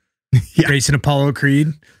 racing Apollo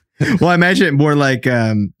Creed. Well, I imagine it more like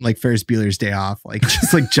Ferris Bueller's Day Off, like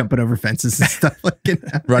just like jumping over fences and stuff, like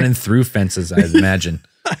running through fences. I imagine.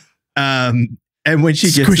 And when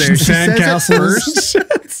she gets there,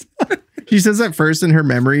 she says at first in her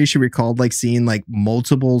memory she recalled like seeing like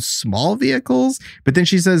multiple small vehicles, but then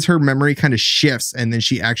she says her memory kind of shifts, and then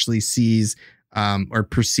she actually sees or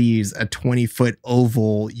perceives a 20-foot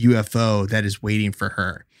oval UFO that is waiting for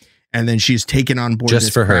her. And then she's taken on board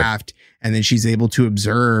this craft, and then she's able to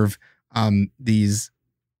observe these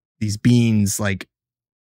beings like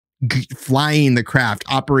flying the craft,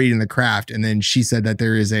 operating the craft. And then she said that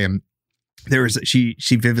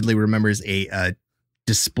she vividly remembers a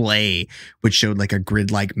display which showed like a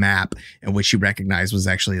grid-like map, and what she recognized was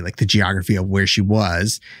actually like the geography of where she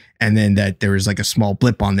was, and then that there was like a small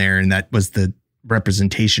blip on there, and that was the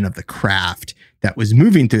representation of the craft that was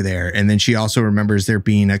moving through there. And then she also remembers there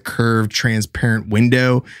being a curved transparent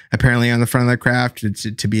window apparently on the front of the craft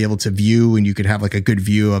to be able to view, and you could have like a good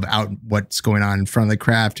view of out what's going on in front of the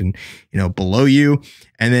craft and below you.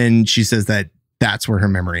 And then she says that that's where her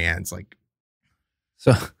memory ends. Like,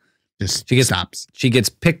 so just stops. She gets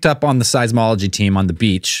picked up on the seismology team on the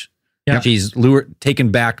beach. Yeah. She's taken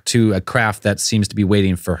back to a craft that seems to be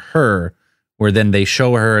waiting for her, where then they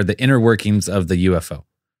show her the inner workings of the UFO.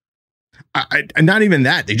 Not even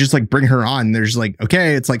that. They just like bring her on. There's like,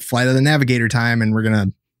 okay, it's like Flight of the Navigator time, and we're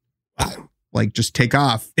gonna like just take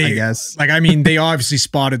off. I guess. Like, I mean, they obviously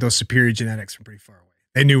spotted those superior genetics from pretty far away.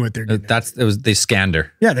 They knew what they're doing. They scanned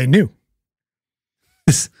her. Yeah, they knew.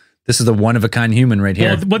 This is a one of a kind human right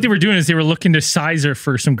here. Well, what they were doing is they were looking to size her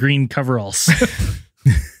for some green coveralls.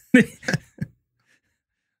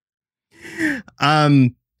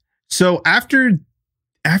 So after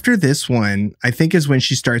this one, I think is when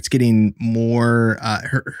she starts getting more,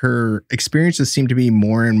 her experiences seem to be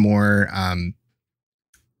more and more,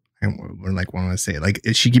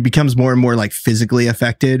 she becomes more and more like physically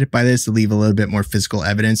affected by this, to leave a little bit more physical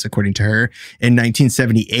evidence. According to her, in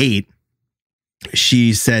 1978,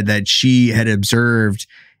 she said that she had observed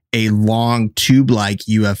a long tube-like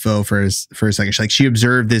UFO for a second. She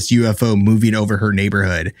observed this UFO moving over her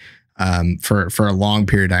neighborhood for a long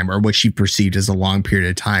period of time, or what she perceived as a long period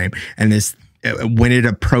of time. And this when it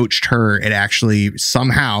approached her, it actually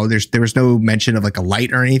somehow there was no mention of like a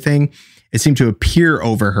light or anything. It seemed to appear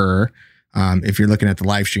over her. If you're looking at the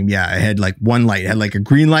live stream, yeah, it had like one light, it had like a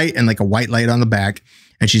green light and like a white light on the back.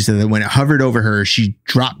 And she said that when it hovered over her, she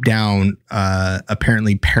dropped down,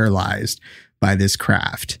 apparently paralyzed by this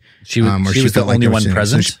craft. She was the only one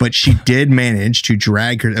present, but she did manage to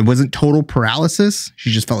drag her. It wasn't total paralysis.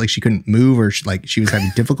 She just felt like she couldn't move, or she was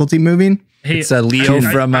having difficulty moving. Hey, it's Leo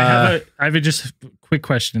from. I have a just quick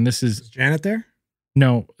question. This is Janet there?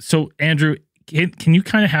 No. So Andrew, can you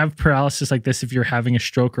kind of have paralysis like this if you're having a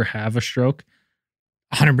stroke or have a stroke?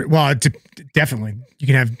 100%. Well, definitely. You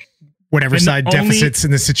can have whatever side deficits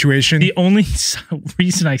in the situation. The only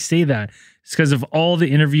reason I say that is because of all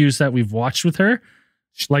the interviews that we've watched with her.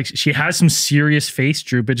 Like, she has some serious face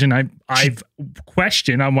droopage, and I've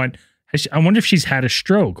questioned. I wonder if she's had a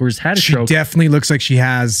stroke or has had a stroke. She definitely looks like she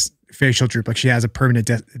has facial droop, like she has a permanent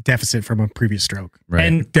deficit from a previous stroke. Right.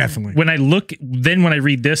 And definitely. When I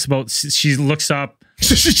read this about, she looks up,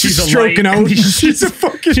 she's stroking out. She's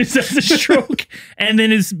has a stroke, and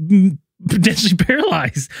then is potentially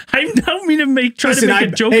paralyzed. I don't mean to try to make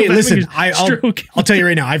a joke. Hey, listen, I'll tell you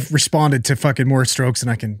right now, I've responded to fucking more strokes than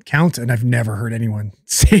I can count, and I've never heard anyone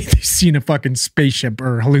say they've seen a fucking spaceship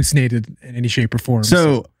or hallucinated in any shape or form.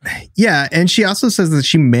 So yeah, and she also says that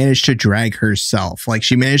she managed to drag herself. Like,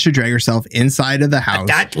 she managed to drag herself inside of the house.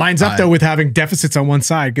 That lines up though with having deficits on one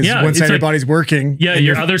side, because one side of your body's working. Yeah,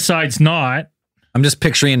 your other side's not. I'm just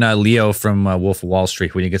picturing Leo from Wolf of Wall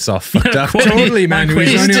Street when he gets all fucked up. Totally, man.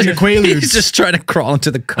 He's running on the Quaaludes. He's just trying to crawl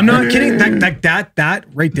into the car. I'm not kidding. That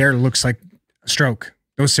right there looks like a stroke.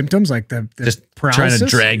 Those symptoms, like the just paralysis, trying to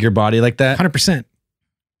drag your body like that. 100%.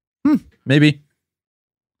 Maybe.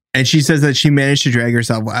 And she says that she managed to drag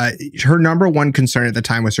herself. Her number one concern at the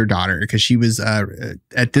time was her daughter, because she was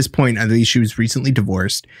at this point, I believe she was recently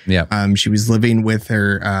divorced. Yeah. She was living with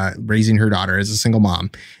her, raising her daughter as a single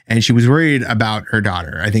mom, and she was worried about her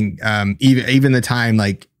daughter. I think even the time,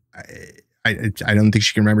 like, I don't think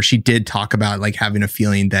she can remember. She did talk about like having a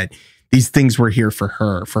feeling that these things were here for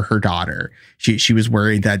her daughter. She was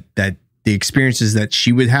worried that the experiences that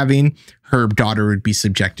she was having, her daughter would be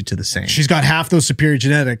subjected to the same. She's got half those superior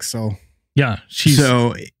genetics, so yeah,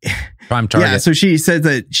 prime target. Yeah, so she said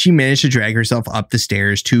that she managed to drag herself up the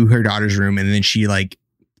stairs to her daughter's room, and then she like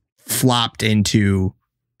flopped into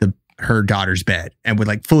her daughter's bed and would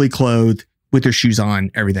like fully clothed with her shoes on,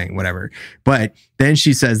 everything, whatever. But then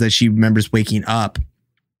she says that she remembers waking up,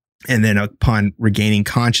 and then upon regaining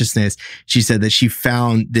consciousness, she said that she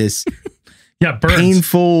found this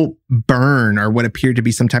painful burn, or what appeared to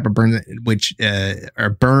be some type of burn, which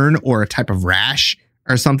or burn or a type of rash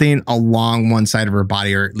or something along one side of her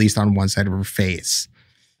body, or at least on one side of her face.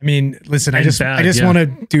 I mean, listen, I just want to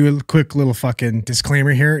do a quick little fucking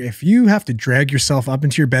disclaimer here. If you have to drag yourself up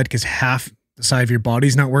into your bed because half the side of your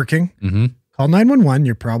body's not working, call 911.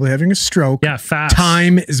 You're probably having a stroke. Yeah, fast.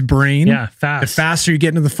 Time is brain. Yeah, fast. The faster you get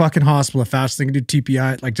into the fucking hospital, the faster they can do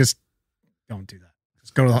TPI. Like, just don't do that.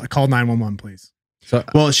 Call 911, please. So,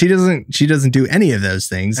 well, she doesn't do any of those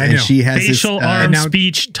things, and she has facial, arm,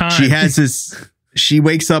 speech, time. She has this. She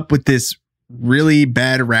wakes up with this really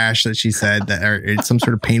bad rash that she said that, or it's some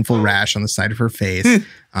sort of painful rash on the side of her face.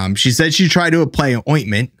 She said she tried to apply an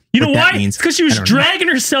ointment. You know why? It's because she was dragging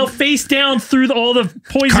herself face down through all the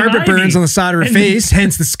poison carpet burns on the side of her face,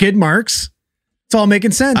 hence the skid marks. It's all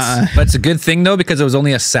making sense. But it's a good thing though, because it was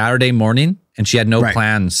only a Saturday morning and she had no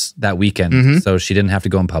plans that weekend, so she didn't have to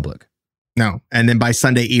go in public. No, and then by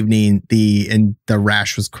Sunday evening, the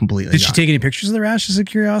rash was completely. Did she take any pictures of the rash as a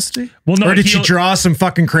curiosity? Well, no. Or did she draw some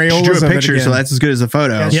fucking Crayolas? She drew a picture, so that's as good as a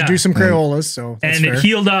photo. Yeah, she drew some Crayolas, so that's fair. It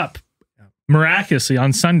healed up miraculously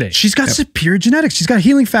on Sunday. She's got superior genetics. She's got a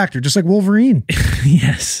healing factor, just like Wolverine.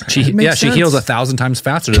 Yes, she heals 1,000 times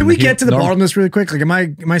faster. Can we get to the bottom of this really quick? Like, am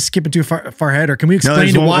I skipping too far ahead, or can we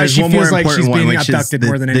explain why she feels like she's being abducted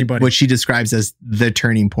more than anybody? What she describes as the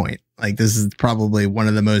turning point. Like, this is probably one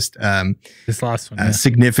of the most this last one,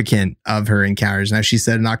 significant of her encounters. Now, she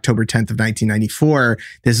said on October 10th of 1994,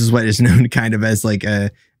 this is what is known kind of as like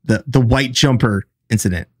the white jumper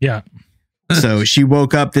incident. Yeah. So she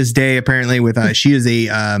woke up this day apparently with she is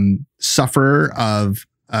a sufferer of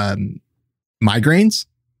migraines.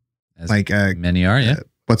 As like many are, yeah.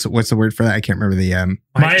 What's the word for that? I can't remember the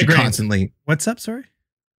migraine. Constantly. What's up? Sorry.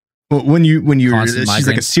 Well, when you she's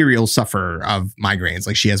like a serial sufferer of migraines.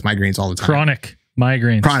 Like, she has migraines all the time. Chronic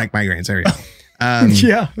migraines. There we go.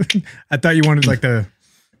 Yeah, I thought you wanted like the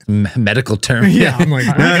medical term. Yeah, I'm like,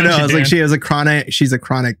 no. I was like, she's a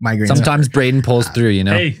chronic migraine. Sometimes Braden pulls through, you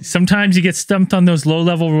know. Hey, sometimes you get stumped on those low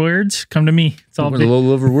level words. Come to me. It's all low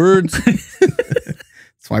level words.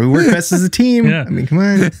 That's why we work best as a team. Yeah. I mean, come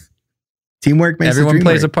on. Teamwork makes the Everyone dream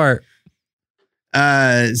plays a work. part.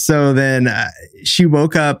 So then she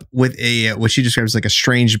woke up with what she describes like a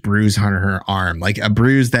strange bruise on her arm, like a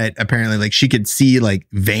bruise that apparently like she could see like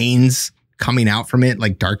veins coming out from it,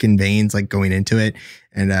 like darkened veins, like going into it.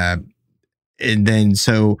 And then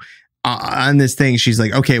so on this thing, she's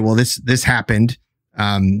like, okay, well, this happened.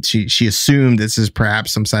 She assumed this is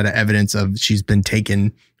perhaps some sort of evidence of she's been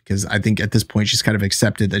taken, because I think at this point she's kind of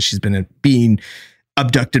accepted that she's been being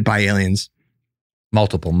abducted by aliens.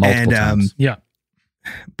 Multiple And, times. Yeah.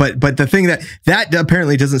 But the thing that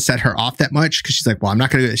apparently doesn't set her off that much, because she's like, well, I'm not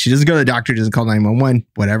going to, she doesn't go to the doctor, doesn't call 911,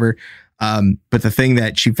 whatever. But the thing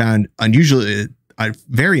that she found unusual,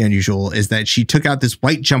 very unusual, is that she took out this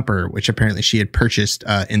white jumper, which apparently she had purchased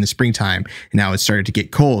in the springtime. And now it started to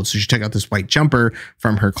get cold. So she took out this white jumper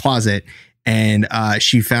from her closet, and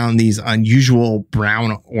she found these unusual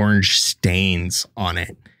brown orange stains on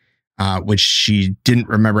it, which she didn't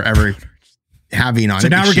remember ever having on it. So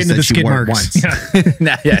now we're getting to the skid marks. Once.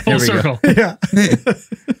 Yeah. Full circle. Yeah.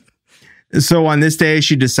 So on this day,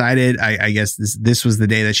 she decided, I guess this was the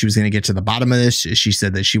day that she was going to get to the bottom of this. She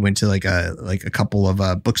said that she went to like a couple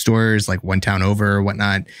of bookstores, like one town over or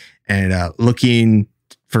whatnot, and looking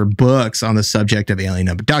for books on the subject of alien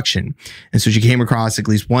abduction. And so she came across at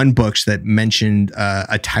least one book that mentioned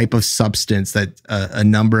a type of substance that a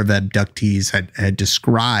number of abductees had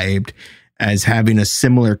described as having a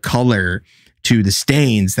similar color to the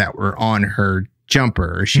stains that were on her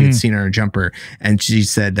jumper, or she had seen on her jumper. And she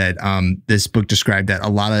said that this book described that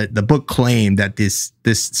the book claimed that this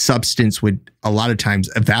substance would a lot of times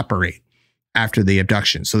evaporate after the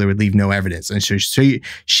abduction, so they would leave no evidence. And so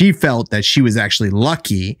she felt that she was actually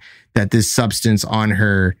lucky that this substance on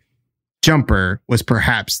her jumper was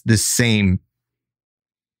perhaps the same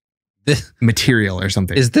material or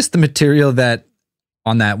something. Is this the material that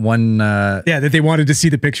on that one? Yeah, that they wanted to see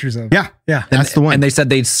the pictures of. Yeah. Yeah. That's the one. And they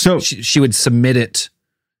said she would submit it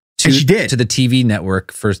And she did. to the TV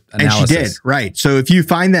network for analysis. And she did, right. So if you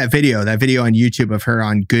find that video on YouTube of her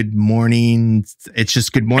on Good Morning, it's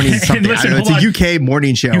just Good Morning something. Listen, I don't know, it's a UK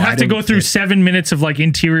morning show. You have to go through 7 minutes of like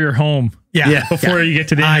interior home Yeah. before you get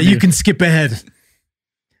to the interview. You can skip ahead.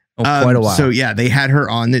 Quite a while. So yeah, they had her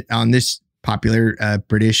on this popular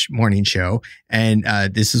British morning show, and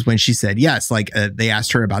this is when she said yes. Like they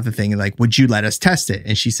asked her about the thing, like, would you let us test it?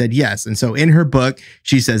 And she said yes. And so in her book,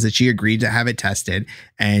 she says that she agreed to have it tested,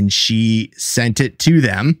 and she sent it to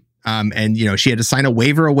them. And she had to sign a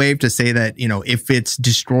waiver to say that if it's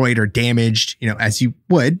destroyed or damaged, as you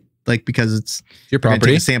would, like, because it's your property,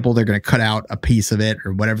 property. take a sample, they're going to cut out a piece of it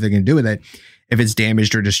or whatever they're going to do with it. If it's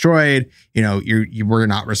damaged or destroyed, you were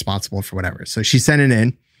not responsible for whatever. So she sent it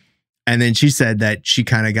in. And then she said that she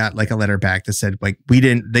kind of got like a letter back that said, like,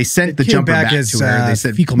 they sent the jumper back to her. They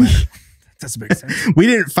said, fecal matter. That's a big sense. we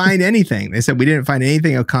didn't find anything. They said, we didn't find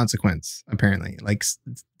anything of consequence, apparently, like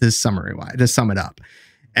this summary, to sum it up.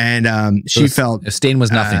 And she felt a stain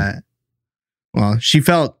was nothing. She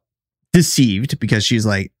felt deceived because she's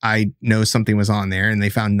like, I know something was on there and they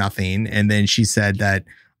found nothing. And then she said that,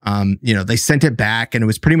 they sent it back and it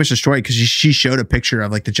was pretty much destroyed because she showed a picture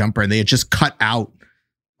of like the jumper and they had just cut out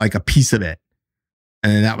like a piece of it,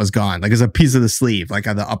 and then that was gone. Like it was a piece of the sleeve, like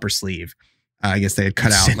on the upper sleeve. I guess they had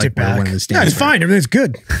cut out like where one of the stains. Yeah, it's fine. Everything's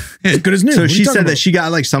good. It's good as new. So she said that she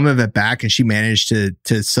got like some of it back, and she managed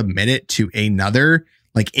to submit it to another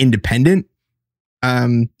like independent,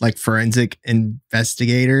 like forensic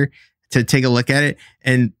investigator to take a look at it.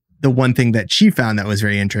 And the one thing that she found that was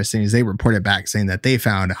very interesting is they reported back saying that they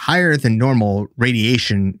found higher than normal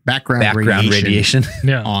background radiation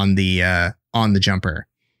on the jumper.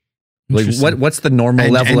 Like what's the normal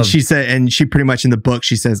level of? She said, and she pretty much in the book,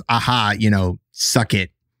 she says, aha, suck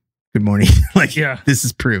it. Good morning. Like, this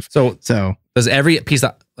is proof. So does every piece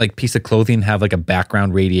of clothing have like a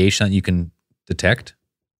background radiation that you can detect?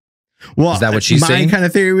 Well, is that what she's saying? My kind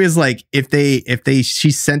of theory was like, if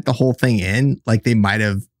she sent the whole thing in, like they might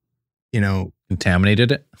have,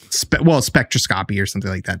 contaminated it. Spectroscopy or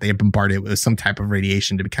something like that. They had bombarded it with some type of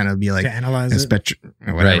radiation to kind of be like, to analyze it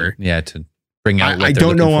or whatever. Right. Yeah. To bring out what I they're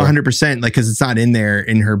don't know looking for. 100%, like, because it's not in there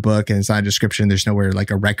in her book and it's not a description. There's nowhere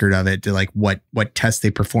like a record of it to like what tests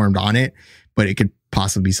they performed on it, but it could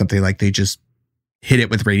possibly be something like they just hit it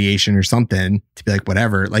with radiation or something to be like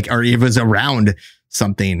whatever, like, or it was around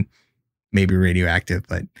something maybe radioactive.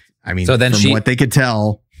 But I mean, so then from what they could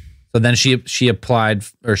tell. So then she applied,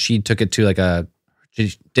 or she took it to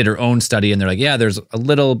she did her own study, and they're like, yeah, there's a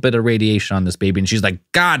little bit of radiation on this baby, and she's like,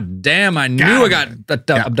 God damn, I knew I got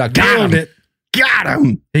abducted. Got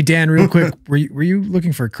him. Hey, Dan, real quick. Were you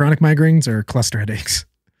looking for chronic migraines or cluster headaches?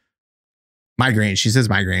 Migraines. She says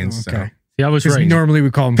migraines. Okay. So. Yeah, I was 'Cause right. normally we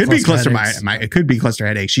call them Could be cluster headaches. it could be cluster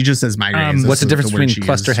headaches. She just says migraines. What's the That's difference word between she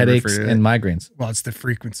cluster uses to headaches refer to it. and migraines? Well, it's the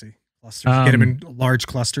frequency. Clusters. Get them in large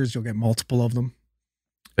clusters, you'll get multiple of them.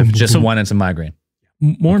 If it's just So- one, it's a migraine.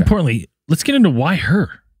 More importantly, let's get into why her.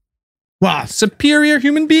 Well, Superior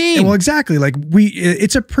human being. yeah, well, exactly. Like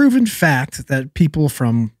it's a proven fact that people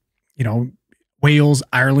from, Wales,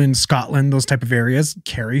 Ireland, Scotland, those type of areas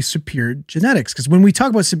carry superior genetics. Because when we talk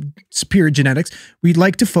about superior genetics, we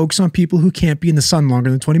like to focus on people who can't be in the sun longer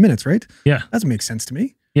than 20 minutes, right? Yeah. That doesn't make sense to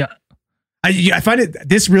me. Yeah. I find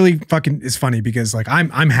this really fucking is funny because like I'm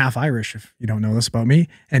half Irish, if you don't know this about me,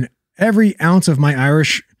 and every ounce of my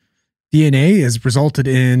Irish DNA has resulted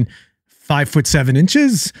in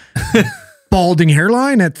 5'7" balding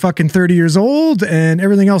hairline at fucking 30 years old, and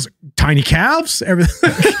everything else, tiny calves,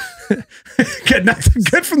 everything. Get nothing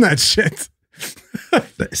good from that shit.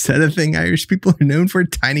 Is that a thing Irish people are known for?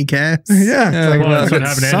 Tiny calves? Yeah. It's like, Well, that's what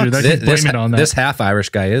fucking happened to Andrew. sucks. That's blame it on that. This half Irish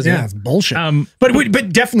guy is. Yeah, it's bullshit.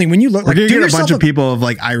 But definitely when you look, We're like, gonna do get a yourself bunch of people of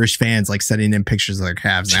like Irish fans like sending in pictures of their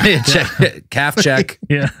calves now. Calf check.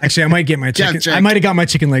 Yeah. Actually, I might get my chicken. check. I might have got my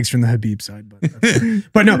chicken legs from the Habib side,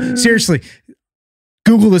 but no, seriously.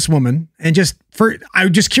 Google this woman and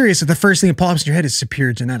I'm just curious if the first thing that pops in your head is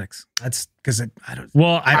superior genetics. That's because I don't.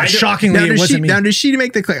 Well, shockingly, it wasn't me. Now, does she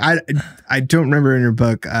make the click? I don't remember in her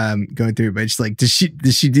book going through it, but it's like, does she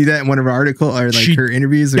do that in one of her articles or like her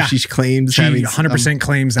interviews, or yeah. she claims She having 100%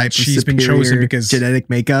 claims that type of she's been chosen superior because genetic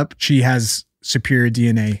makeup? she has superior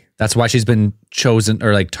DNA. That's why she's been chosen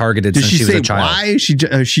or like targeted Does since she she was say a child. why? She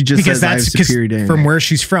just Because says I have that's because superior DNA. from where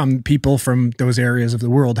she's from, people from those areas of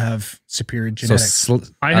the world have superior genetics.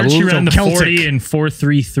 I heard she ran the Celtic. 40 and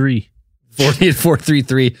 4.33. 40 and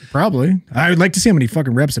 4.33. Probably. I would like to see how many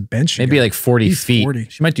fucking reps a bench. she Maybe got. like 40 least feet. 40.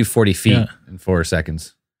 She might do 40 feet Yeah. in 4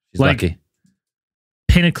 seconds. She's Like- lucky.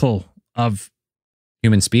 Pinnacle of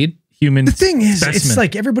Human speed. human. The thing is, it's specimen.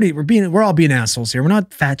 like everybody, we're all being assholes here. We're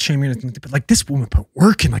not fat shaming or anything, but like this woman put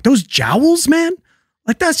work in, like those jowls, man.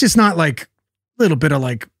 Like that's just not like a little bit of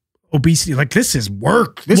like obesity. Like this is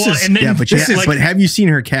work. This Well, is and then yeah, but, this is but have you seen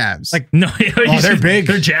her calves? like no, they're big.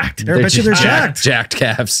 They're jacked. I bet you they're jacked. jacked. Jacked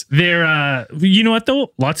calves. They're you know what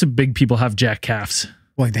though? Lots of big people have jacked calves.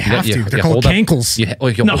 Well, they have you- to. you They're called hold up- cankles.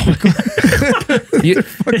 No,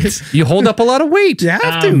 You hold up a lot of weight. You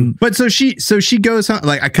have to. But so she goes on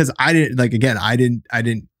like, because I didn't like, again, I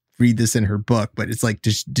didn't read this in her book, but it's like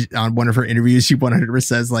just on one of her interviews, she 100%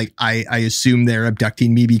 says like, I assume they're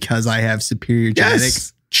abducting me because I have superior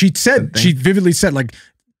genetics. She vividly said like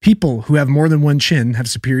people who have more than one chin have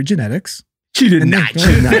superior genetics. She did And not. then-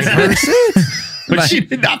 She did not. But she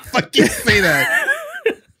did not fucking say that.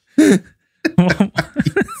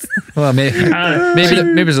 Well, maybe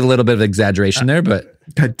there's a little bit of exaggeration there, but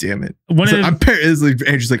God damn it. One So of-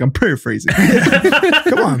 Andrew's like, I'm paraphrasing.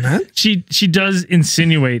 Come on, man. she does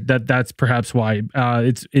insinuate that that's perhaps why.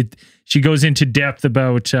 She goes into depth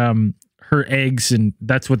about her eggs, and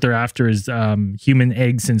that's what they're after is human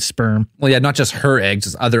eggs and sperm. well, yeah, not just her eggs,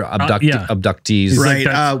 just other yeah. abductees. Right.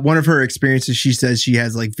 Right. One of her experiences, she says she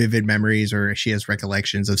has like vivid memories or she has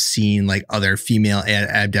recollections of seeing like other female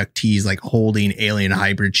abductees like holding alien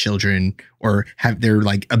hybrid children, or they're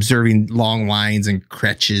like observing long lines and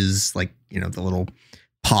creches, like, the little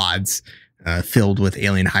pods filled with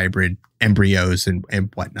alien hybrid embryos and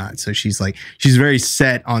whatnot. So she's very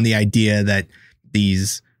set on the idea that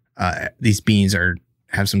these beings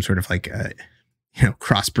have some sort of like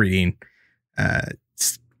crossbreeding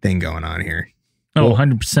thing going on here. Oh,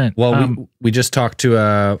 100%. Well, we just talked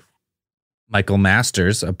to Michael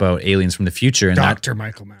Masters about aliens from the future, and Dr.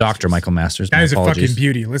 Michael Masters. Dr. Michael Masters. That my is a apologies. fucking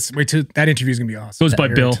beauty. Let's wait till that interview is gonna be awesome. goes by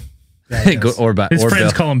Bill. Yeah, he does. or His friends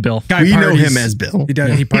Bill. call him Bill. Guy We know parties. him as Bill. He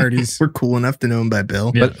does. He parties. We're cool enough to know him by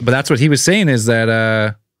Bill. Yeah. But that's what he was saying is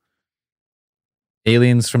that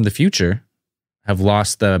aliens from the future have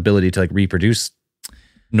lost the ability to like reproduce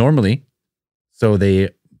normally, so they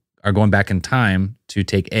are going back in time to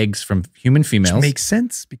take eggs from human Which females. makes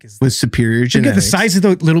sense because With superior look at genetics. the size of the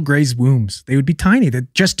little Gray's wombs. They would be tiny. The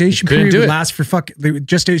gestation Couldn't period do would it. last for the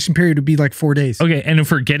gestation period would be like 4 days. Okay, and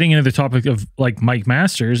if we're getting into the topic of like Mike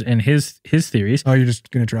Masters and his theories, Oh, you're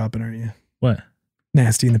just gonna drop it, aren't you? what?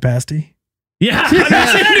 Nasty in the pasty. Yeah,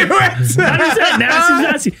 100%.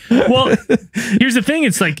 Nasty. Well, here's the thing.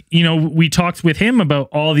 It's like, we talked with him about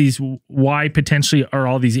all these, why potentially are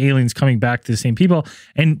all these aliens coming back to the same people?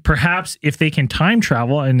 And perhaps if they can time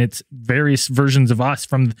travel and it's various versions of us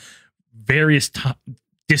from various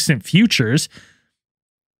distant futures,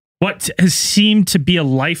 what has seemed to be a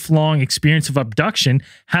lifelong experience of abduction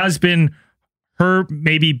has been her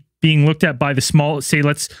maybe being looked at by the small,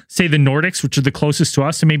 let's say the Nordics, which are the closest to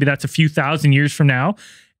us. So maybe that's a few thousand years from now.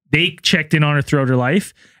 They checked in on her throughout her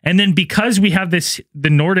life. And then because we have the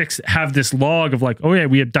Nordics have this log of like, oh yeah,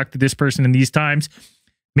 we abducted this person in these times.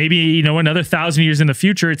 Maybe, you know, another 1,000 years in the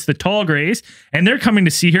future, it's the tall grays, and they're coming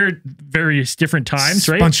to see her at various different times,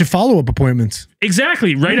 right? Bunch of follow-up appointments.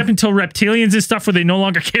 Exactly. Right up until reptilians and stuff where they no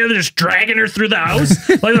longer care. They're just dragging her through the house.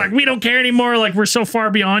 like, we don't care anymore. Like, we're so far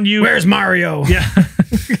beyond you. Where's Mario? Yeah.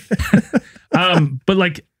 But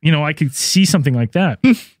like, you know, I could see something like that.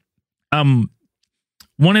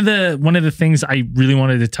 One of the things I really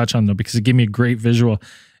wanted to touch on though, because it gave me a great visual,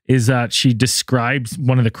 is that she describes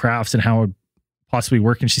one of the crafts and how it possibly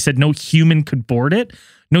work. And she said no human could board it.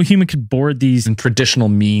 No human could board these in traditional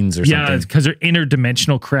means or something. Yeah, because they're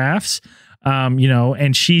interdimensional crafts. You know,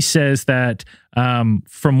 and she says that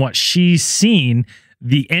from what she's seen,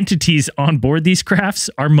 the entities on board these crafts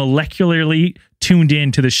are molecularly tuned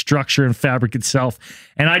in to the structure and fabric itself.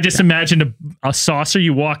 And I just imagined a saucer,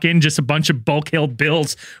 you walk in, just a bunch of bulk-held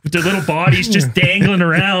bills with their little bodies just dangling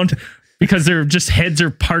around because their just heads are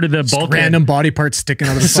part of the bulkhead. Random body parts sticking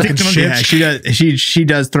out of the fucking ship. Yeah, she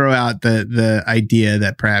does throw out the idea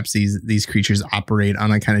that perhaps these creatures operate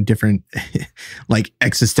on a kind of different like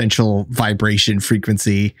existential vibration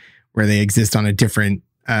frequency where they exist on a different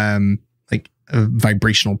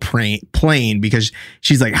vibrational plane, because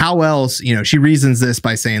she's like, how else, you know, she reasons this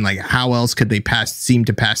by saying like, how else could they seem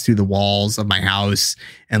to pass through the walls of my house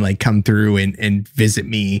and like come through and visit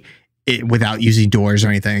me without using doors or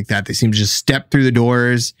anything like that. They seem to just step through the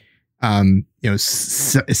doors, you know,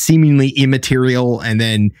 seemingly immaterial, and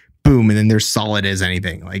then boom, and then they're solid as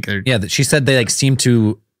anything. Like, she said they like seem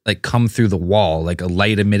to like come through the wall, like a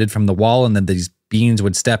light emitted from the wall, and then these beings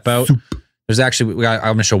would step out. There's actually, I'm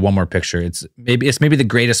going to show one more picture. It's maybe the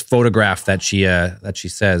greatest photograph that she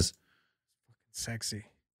says. Sexy.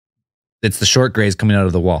 It's the short grays coming out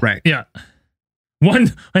of the wall. Right. Yeah.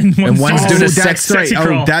 One's doing a sexy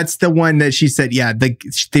crawl. Oh, that's the one that she said. Yeah,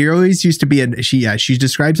 there always used to be she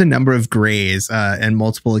describes a number of grays and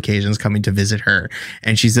multiple occasions coming to visit her,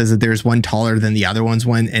 and she says that there's one taller than the other one's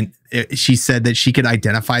one, and she said that she could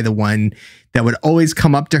identify the one that would always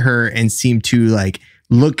come up to her and seem to like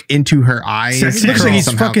look into her eyes. It looks like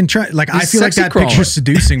he's fucking trying. Like, I feel like that picture's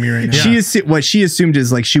seducing me right now. What she assumed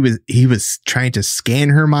is like he was trying to scan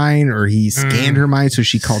her mind, or he scanned her mind, so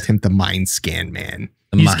she called him the mind scan man.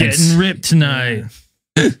 He's getting ripped tonight.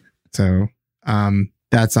 So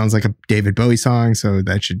that sounds like a David Bowie song, so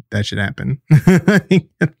that should happen.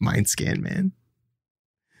 Mind scan man.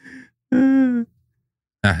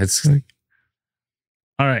 It's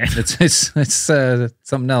all right. It's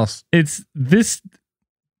something else. It's this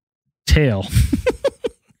tale.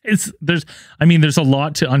 There's a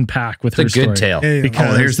lot to unpack with her story. It's a good tale.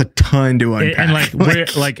 Because there's a ton to unpack. And like we're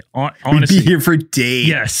like honestly, we'd be here for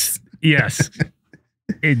days. Yes.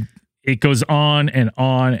 It goes on and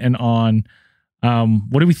on and on.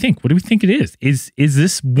 What do we think? What do we think it is? Is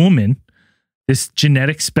this woman, this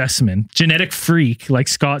genetic specimen, genetic freak like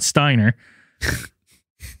Scott Steiner,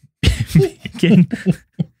 getting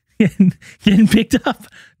picked up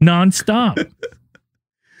nonstop?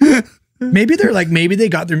 Maybe they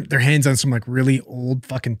got their hands on some like really old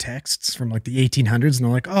fucking texts from like the 1800s, and they're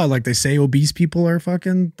like, oh, like they say obese people are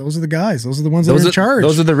fucking, those are the guys. Those are the ones that are in charge.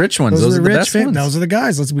 Those are the rich ones. Those are the best ones. Those are the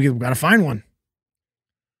guys. We got to find one.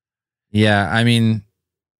 Yeah. I mean,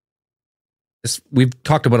 we've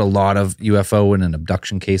talked about a lot of UFO and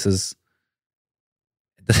abduction cases.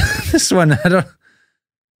 This one, I don't.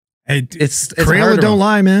 Hey, it's Crayola don't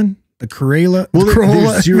lie, man. The Crayola. Well,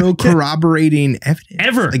 there's zero corroborating evidence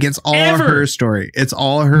ever against all her story. It's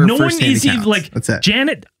all her. No one is even like that's it.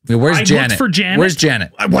 Janet. Where's Janet? For Janet. Where's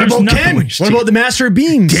Janet? What about Ken? What about the Master of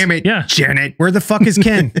Beans? Damn it, yeah, Janet. Where the fuck is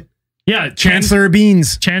Ken? Yeah, Chancellor of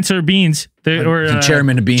Beans. Chancellor of Beans.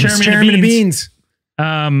 Chairman of Beans. Chairman of Beans.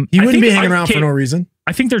 He wouldn't be hanging around for no reason.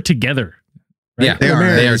 I think they're together. Right? Yeah,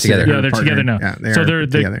 they are together. Yeah, they're together now. Yeah, they're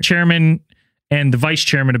the chairman and the vice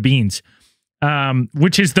chairman of Beans.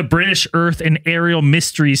 Which is the British Earth and Aerial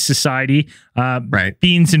Mysteries Society, right?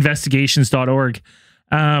 beansinvestigations.org.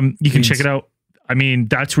 You can check it out. I mean,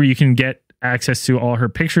 that's where you can get access to all her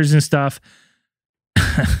pictures and stuff,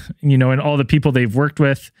 you know, and all the people they've worked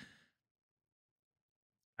with.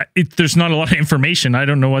 There's not a lot of information. I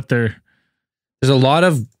don't know what there's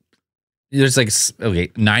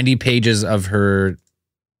like 90 pages of her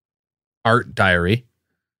art diary.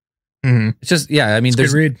 Mm-hmm. It's just, yeah, I mean,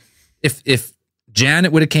 there's read. If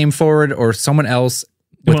Janet would have came forward or someone else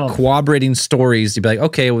with corroborating stories, you'd be like,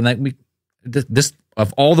 okay, well, this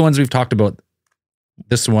of all the ones we've talked about,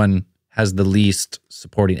 this one has the least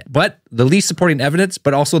supporting evidence,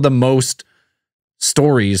 but also the most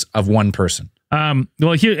stories of one person.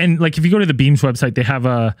 Well, here, and like if you go to the Beams website, they have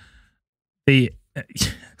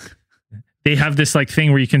they have this like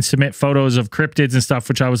thing where you can submit photos of cryptids and stuff,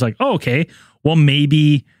 which I was like, oh, okay, well,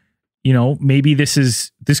 maybe, maybe this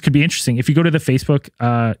could be interesting. If you go to the Facebook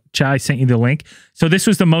chat, I sent you the link. So this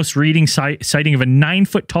was the most reading sighting of a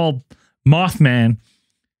 9-foot tall Mothman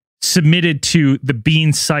submitted to the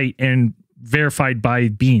Beans site and verified by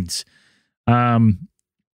Beans. And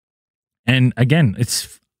again,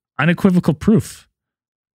 it's unequivocal proof,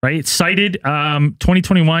 right? It's cited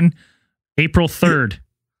 2021, April 3rd.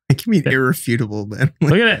 I can be irrefutable, man.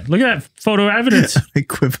 Look at that photo evidence.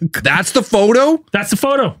 Equivocal. That's the photo? That's the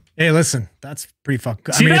photo. Hey, listen, that's pretty fucking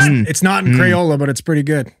good. See that? It's not in Crayola, but it's pretty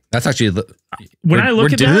good. That's actually when I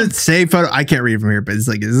look at Does that, it say photo? I can't read from here, but it's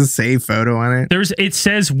like, does it say photo on it? it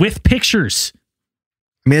says with pictures.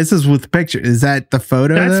 I mean, it says with picture. Is that the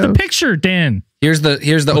photo? That's though? the picture, Dan. Here's the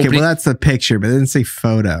Okay, opening. well, that's the picture, but it didn't say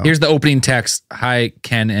photo. Here's the opening text. Hi,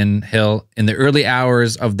 Ken and Hill. In the early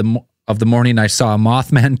hours of the morning, I saw a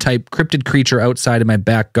Mothman-type cryptid creature outside of my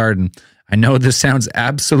back garden. I know this sounds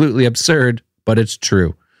absolutely absurd, but it's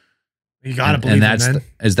true. You gotta believe and it, that's man.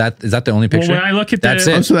 is that the only picture? Well, when I look at that's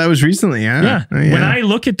the, it. Oh, so that was recently, huh? yeah. Oh, yeah. When I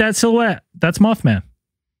look at that silhouette, that's Mothman.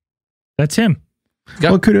 That's him.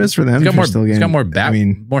 Well, kudos for them. He's got for more. still He's getting, got more bat. I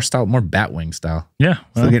mean, more style. More Batwing style. Yeah.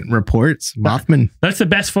 still getting reports. Mothman. That's the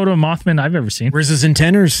best photo of Mothman I've ever seen. Where's his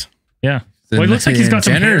antennas? Yeah. Well, it looks like he's got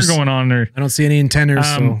some hair Jenners. going on there. I don't see any antennas.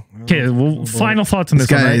 Okay, well, final thoughts on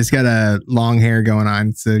this one, right? He's got a long hair going on.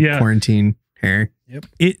 It's a Yeah. quarantine hair.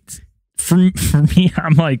 It's for me,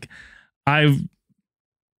 I'm like,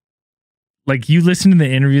 you listen to the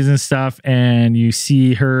interviews and stuff and you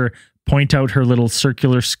see her point out her little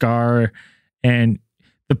circular scar, and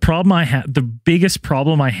the biggest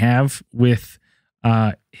problem I have with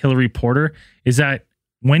Hilary Porter is that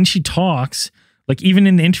when she talks, like even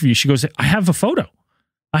in the interview, she goes, I have a photo.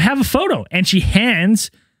 And she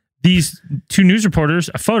hands these two news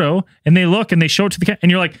reporters a photo, and they look and they show it to the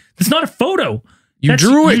and you're like, that's not a photo. You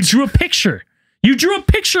drew it. You drew a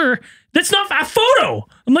picture. That's not a photo.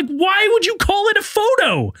 I'm like, why would you call it a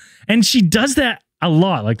photo? And she does that a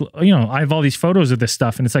lot. Like, I have all these photos of this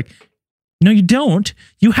stuff, and it's like, no, you don't.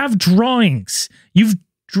 You have drawings. You've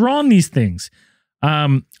drawn these things.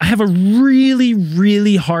 I have a really,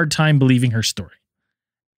 really hard time believing her story.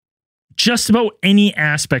 Just about any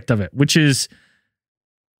aspect of it, which is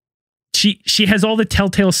she has all the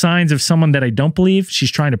telltale signs of someone that I don't believe.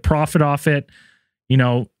 She's trying to profit off it.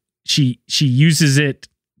 She uses it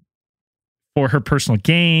for her personal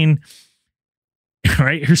gain.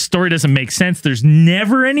 Right? Her story doesn't make sense. There's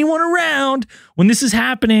never anyone around when this is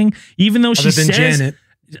happening, even though she says Janet.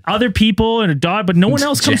 other people and a dog, but no one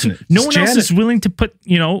else comes. No one else is willing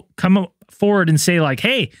to come forward and say like,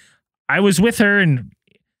 "Hey, I was with her and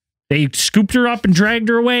they scooped her up and dragged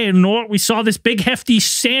her away, and we saw this big hefty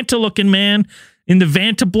Santa-looking man in the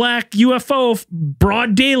Vanta Black UFO,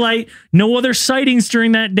 broad daylight. No other sightings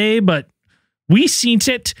during that day, but we seen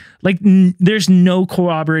it." Like, there's no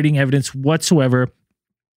corroborating evidence whatsoever.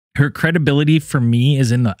 Her credibility for me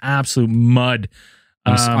is in the absolute mud.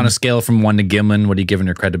 On a scale from 1 to Gimlin, what are you giving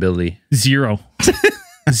her credibility? 0.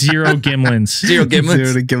 0 Gimlins. 0 Gimlins.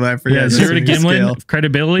 0 to Gimlin. I forgot. Yeah, That's 0 a to new Gimlin. scale.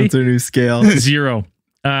 Credibility. That's a new scale. 0.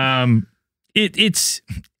 It's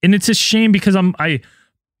a shame because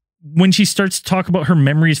when she starts to talk about her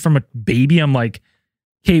memories from a baby, I'm like,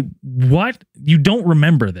 hey, what? You don't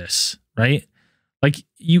remember this, right? Like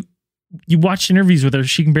you watched interviews with her.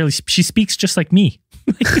 She speaks just like me.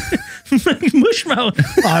 Like mushmouth.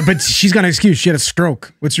 But she's got an excuse. She had a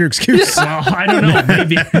stroke. What's your excuse? Well, I don't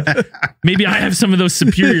know. Maybe I have some of those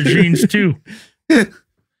superior genes too. All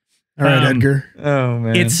right, Edgar. Oh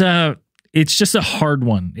man, it's just a hard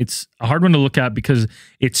one. It's a hard one to look at because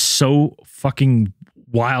it's so fucking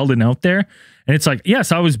wild and out there. And it's like,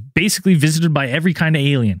 yes, I was basically visited by every kind of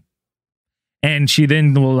alien. And she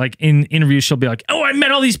then will, like, in interviews, she'll be like, oh, I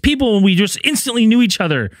met all these people and we just instantly knew each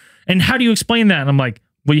other. And how do you explain that? And I'm like,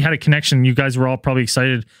 well, you had a connection. You guys were all probably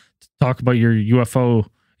excited to talk about your UFO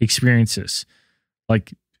experiences.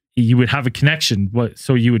 Like, you would have a connection.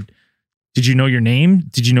 So did you know your name?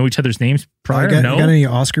 Did you know each other's names prior? No. You got any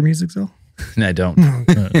Oscar music, though? No, I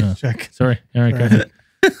don't. Check. Sorry. All right, go ahead.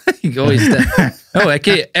 You always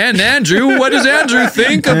okay. And Andrew, what does Andrew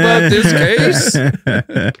think about this case?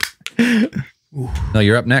 No,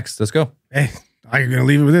 you're up next. Let's go. Hey, I'm going to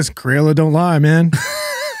leave it with this. Crayola don't lie, man.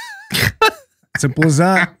 Simple as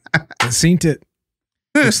that. I've seen it.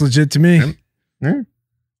 Looks legit to me. There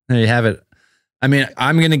you have it. I mean,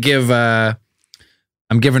 I'm gonna give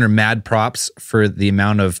I'm giving her mad props for the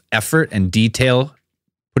amount of effort and detail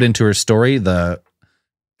put into her story, the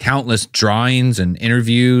countless drawings and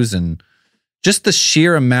interviews, and just the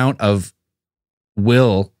sheer amount of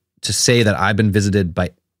will to say that I've been visited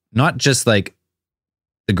by not just like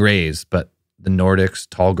the Greys, but the Nordics,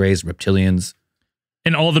 tall Greys, reptilians.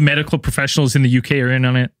 And all the medical professionals in the UK are in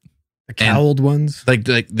on it. The cowled ones.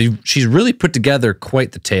 She's really put together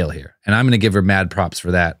quite the tale here. And I'm going to give her mad props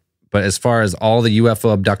for that. But as far as all the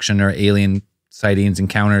UFO abduction or alien sightings,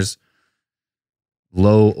 encounters,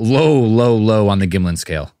 low on the Gimlin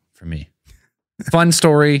scale for me. Fun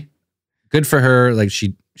story. Good for her. Like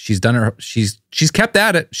she's done her, she's kept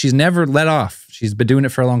at it. She's never let off. She's been doing it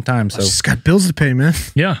for a long time. So she's got bills to pay, man.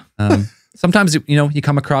 Yeah. Sometimes, you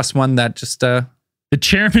come across one that just, the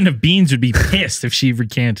chairman of Beans would be pissed if she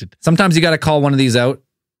recanted. Sometimes you got to call one of these out.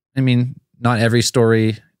 I mean, not every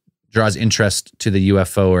story draws interest to the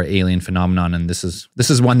UFO or alien phenomenon, and this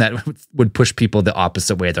is one that would push people the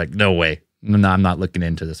opposite way. They're like, no way, no, I'm not looking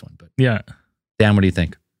into this one. But yeah, Dan, what do you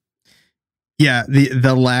think? Yeah,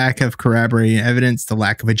 the lack of corroborating evidence, the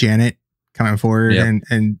lack of a Janet coming forward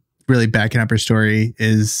and really backing up her story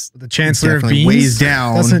is the Chancellor of Beans weighs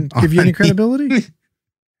down. Doesn't give you any credibility.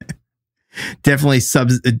 Definitely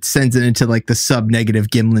it sends it into like the sub-negative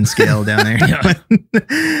Gimlin scale down there.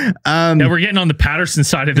 Yeah, we're getting on the Patterson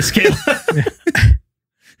side of the scale.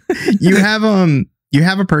 you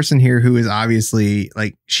have a person here who is obviously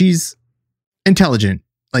like, she's intelligent.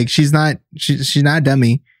 Like she's not a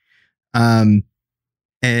dummy. And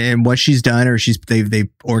what she's done, or they've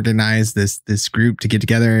organized this group to get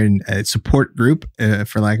together, and a support group,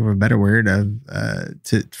 for lack of a better word,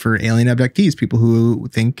 for alien abductees, people who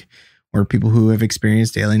think, or people who have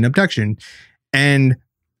experienced alien abduction. And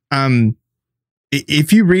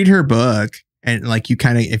if you read her book, and like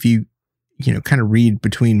if you read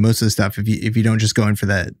between most of the stuff, if you don't just go in for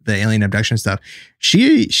the alien abduction stuff,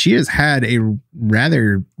 she has had a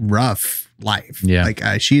rather rough life. Yeah. Like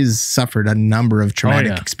she has suffered a number of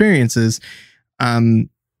traumatic experiences,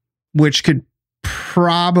 which could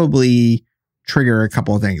probably trigger a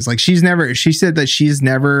couple of things. Like she said that she's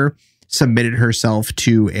never submitted herself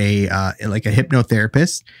to a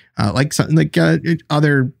hypnotherapist,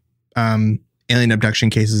 other alien abduction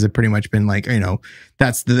cases have pretty much been like,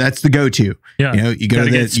 that's the go-to. Yeah. You go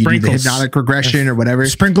to you do the hypnotic regression or whatever.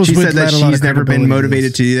 Sprinkles. She said that she's never been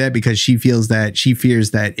motivated to do that because she fears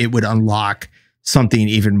that it would unlock something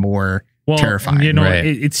even more terrifying. Right.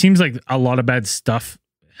 It seems like a lot of bad stuff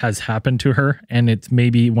has happened to her, and it's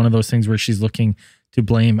maybe one of those things where she's looking to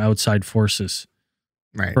blame outside forces.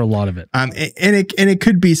 Right. For a lot of it. And it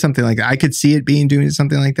could be something like that. I could see it being doing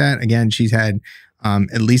something like that. Again, she's had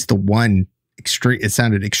at least the one it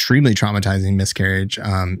sounded extremely traumatizing miscarriage.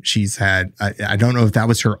 She's had, I don't know if that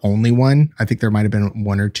was her only one. I think there might've been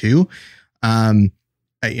one or two, going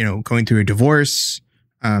through a divorce,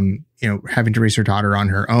 having to raise her daughter on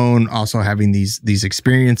her own, also having these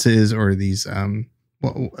experiences or these,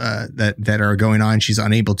 that are going on. She's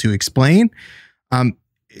unable to explain.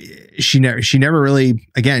 She never really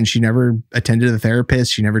attended a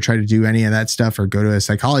therapist. She never tried to do any of that stuff or go to a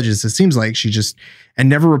psychologist. It seems like she just, and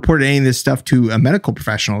never reported any of this stuff to a medical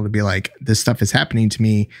professional to be like, this stuff is happening to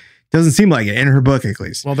me. Doesn't seem like it in her book, at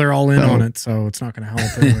least. Well, they're all in on it, so it's not going to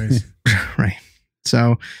help anyways. Right.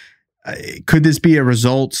 So could this be a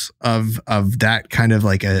result of that kind of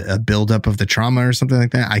like a buildup of the trauma or something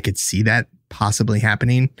like that? I could see that possibly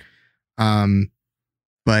happening.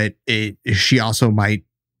 But she also might,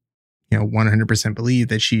 100% believe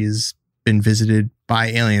that she's been visited by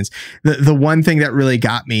aliens. The one thing that really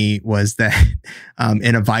got me was that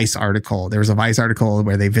in a Vice article, there was a Vice article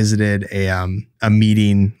where they visited a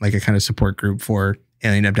meeting, like a kind of support group for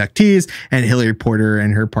alien abductees, and Hilary Porter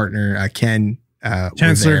and her partner, Ken,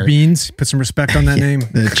 Chancellor of Beans, put some respect on that name.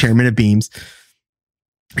 The chairman of Beams,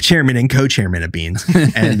 chairman and co-chairman of Beans.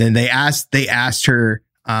 And then they asked her,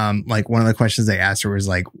 like one of the questions they asked her was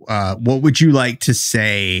like, what would you like to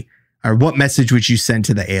say, or what message would you send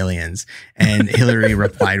to the aliens? And Hillary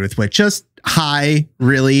replied with just hi,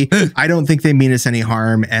 really? I don't think they mean us any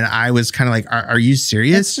harm. And I was kind of like, are you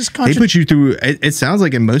serious? They put you through, it sounds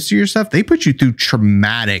like in most of your stuff, they put you through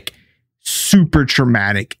super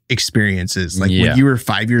traumatic experiences. Like when you were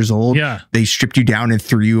 5 years old, they stripped you down and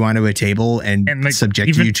threw you onto a table and like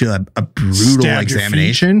subjected you to a brutal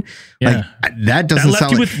examination. Like that doesn't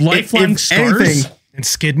sound like, with lifelong scars. Anything, and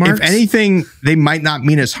skid marks. If anything, they might not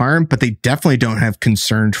mean us harm, but they definitely don't have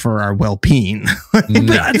concern for our well-being.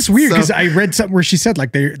 That's weird because I read something where she said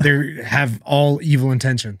like they have all evil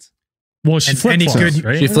intentions. Well, she any flip-flops, good-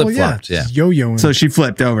 right? She flip-flopped, yeah. Just yo-yoing. So she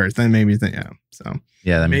flipped over. Then maybe so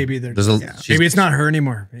Yeah, I mean, maybe they're there's a, yeah. she's, maybe it's not her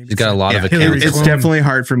anymore. Maybe she's got a lot of Hillary accounts. it's clone. definitely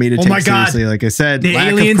hard for me to Oh take my God. seriously. Like I said, The lack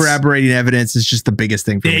aliens- of corroborating evidence is just the biggest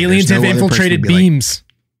thing for The me. aliens There's have no other person infiltrated to be like, beams.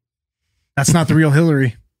 That's not the real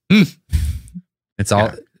Hillary. It's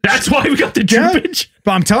all That's why we got the Yeah. droopage.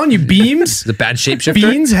 But I'm telling you, beams, the bad shapeshifter.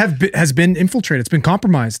 beams has been infiltrated. It's been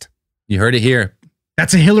compromised. You heard it here.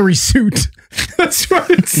 That's a Hillary suit. That's what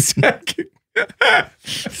it's saying.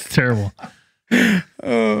 It's terrible.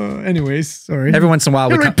 Anyways, sorry. Every once in a while,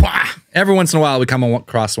 Hillary, every once in a while we come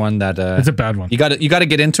across one that It's a bad one. you got to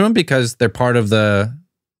get into them because they're part of the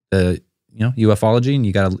ufology, and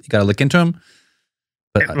you got to look into them.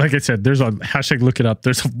 But Like I said, there's a hashtag look it up.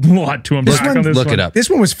 There's a lot to unpack one- on this look one. it up. This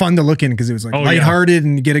one was fun to look in because it was like Oh, yeah. lighthearted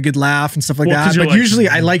and you get a good laugh and stuff like Well, 'cause that. you're But like, usually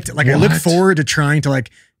I liked it. Like I look what? forward to trying to like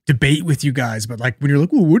debate with you guys. But like when you're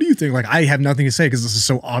like, well, what do you think? Like I have nothing to say because this is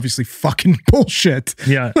so obviously fucking bullshit.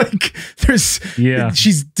 Yeah. Like there's Yeah.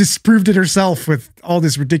 she's disproved it herself with all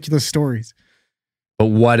these ridiculous stories. But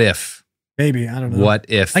what if? Maybe. I don't know. What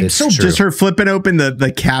if Like, it's so true? just her flipping open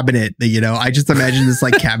the cabinet, I just imagine this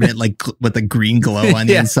like cabinet like with a green glow on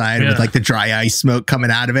the Yeah. inside Yeah. with like the dry ice smoke coming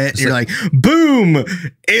out of it. It's You're like, boom,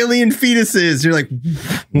 alien fetuses. You're like,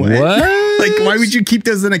 what? Like, why would you keep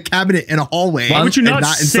those in a cabinet in a hallway? Why would you and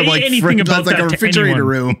not say anything about like a that to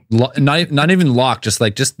refrigerator anyone? room? Not even locked,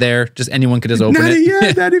 just there. Just anyone could just open Not, it.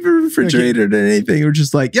 yeah, not even refrigerated or anything. We're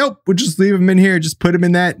just like, yep, we'll just leave them in here. Just put them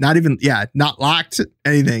in that. Not even, not locked.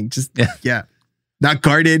 Anything. Just, not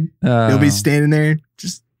guarded. They'll be standing there.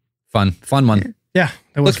 Just fun one. Yeah,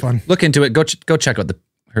 it was fun. Look into it. Go check out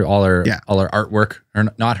all her artwork, or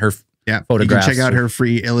not her photographs. You can check out her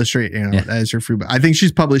free illustrate. That is her free book. I think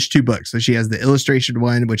she's published 2 books. So she has the illustration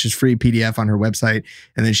one, which is free PDF on her website,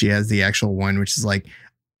 and then she has the actual one, which is like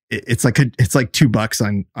it's like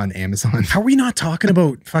 $2 on Amazon. How are we not talking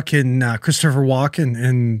about fucking Christopher Walken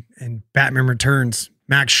and Batman Returns?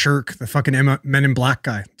 Max Shirk, the fucking Men in Black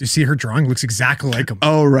guy. Do you see her drawing? Looks exactly like him.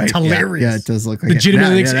 Oh, right. It's hilarious. Yeah, it does look like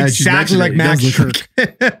Legitimately it. looks Now she's exactly like mentioned Max it.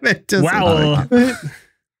 Shirk. It does look Wow. like it.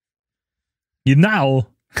 You know.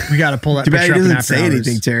 We got to pull that Too bad he picture up in doesn't after say hours.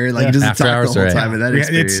 anything to her. Like, Yeah. he doesn't After talk hours, the whole right. time of that Yeah,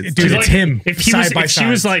 experience. dude, it's him. If he side by was, if she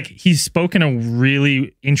was side. like, he's spoken a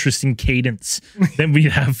really interesting cadence, then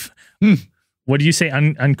we'd have, what do you say?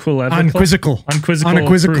 Unquizzical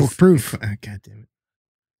Unquizzical proof. Oh, God damn it.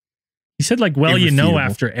 He said like, well, you know, Irrefutable.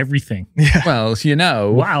 after everything. Yeah.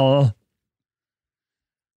 Well, Wow.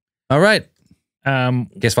 All right. Why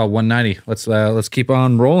Guess file 190. Let's keep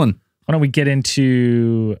on rolling. don't we get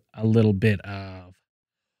into a little bit of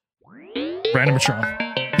randomatron?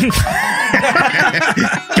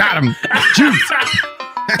 Got him.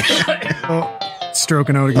 Oh,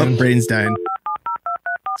 stroking out Oh, again. brain's dying.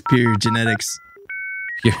 Superior genetics.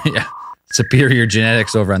 Yeah. Superior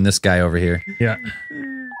genetics over on this guy over here. Yeah.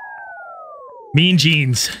 Mean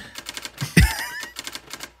genes.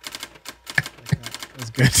 That was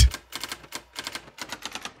good.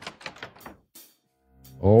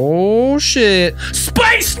 Oh shit.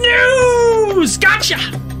 Space news! Gotcha!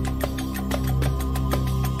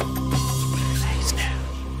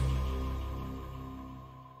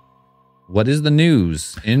 What is the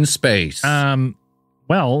news in space?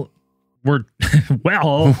 Well, we're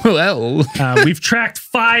well. Well, We've tracked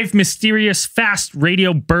 5 mysterious fast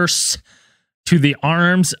radio bursts to the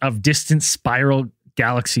arms of distant spiral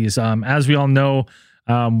galaxies. As we all know,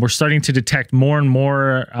 we're starting to detect more and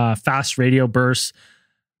more fast radio bursts,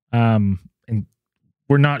 and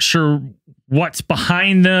we're not sure what's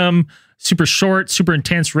behind them. Super short, super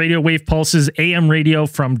intense radio wave pulses, AM radio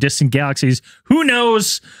from distant galaxies. Who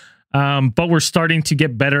knows? But we're starting to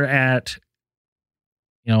get better at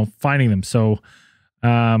finding them. So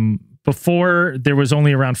before, there was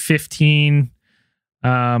only around 15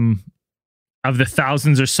 of the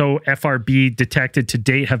thousands or so FRB detected to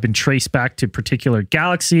date have been traced back to particular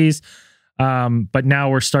galaxies. But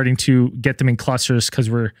now we're starting to get them in clusters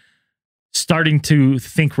because we're starting to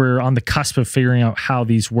think we're on the cusp of figuring out how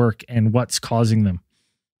these work and what's causing them.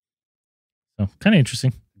 So kind of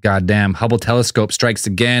interesting. goddamn Hubble telescope strikes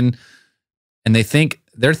again, and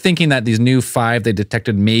they're thinking that these new 5 they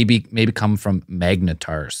detected maybe come from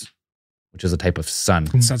magnetars, which is a type of sun.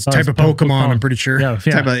 It's a type of Pokemon, I'm pretty sure. Yeah.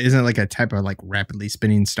 Isn't it like a type of like rapidly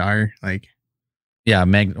spinning star? Like, Yeah,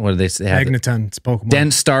 what do they say? Magneton, it's Pokemon.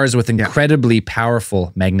 Dense stars with incredibly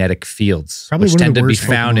powerful magnetic fields, Probably which one of tend the to be worst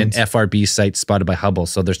found in Pokemons. FRB sites spotted by Hubble.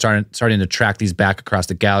 So they're starting to track these back across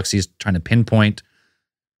the galaxies, trying to pinpoint.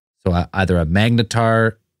 So either a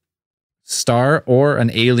magnetar star or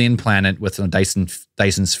an alien planet with a Dyson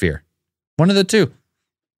sphere. One of the two.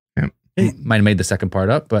 Yeah. Might have made the second part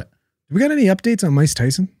up, but We got any updates on Mike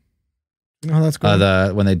Tyson? You know how that's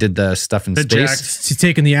going? When they did the stuff in space. He's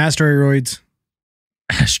taking the asteroids.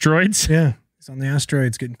 Asteroids? Yeah. He's on the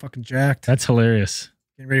asteroids getting fucking jacked. That's hilarious.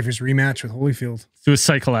 Getting ready for his rematch with Holyfield. Do a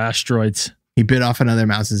cycle of asteroids. He bit off another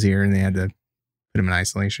mouse's ear and they had to put him in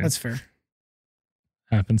isolation. That's fair.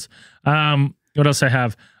 Happens. What else I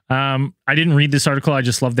have? I didn't read this article. I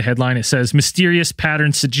just love the headline. It says, mysterious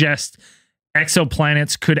patterns suggest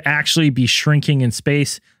exoplanets could actually be shrinking in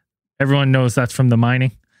space. Everyone knows that's from the mining.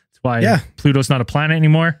 That's why Pluto's not a planet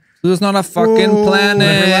anymore. Pluto's not a fucking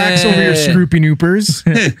planet. Relax over your scroopy noopers.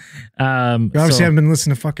 You obviously haven't been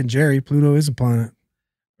listening to fucking Jerry. Pluto is a planet.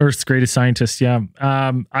 Earth's greatest scientist. Yeah.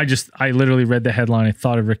 I literally read the headline. I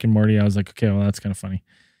thought of Rick and Morty. I was like, okay, well, that's kind of funny.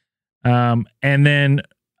 And then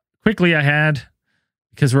quickly I had,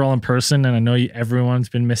 because we're all in person and I know everyone's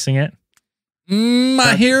been missing it.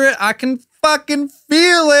 I hear it. I can fucking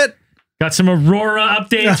feel it. Got some Aurora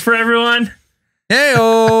updates for everyone.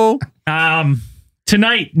 Hey-o.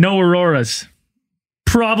 Tonight, no auroras.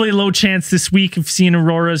 Probably low chance this week of seeing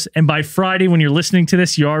auroras. And by Friday, when you're listening to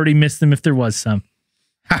this, you already missed them if there was some.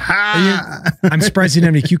 I'm surprised you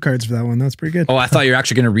didn't have any cue cards for that one. That's pretty good. Oh, I thought you were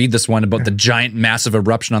actually going to read this one about the giant, massive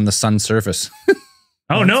eruption on the sun's surface.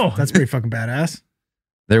 No. That's pretty fucking badass.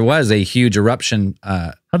 There was a huge eruption.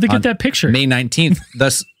 How'd they get that picture? May 19th.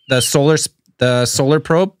 The solar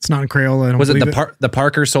probe. It's not in Crayola. Was it the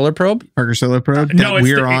Parker solar probe? Parker solar probe? No,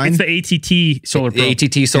 it's the ATT solar probe.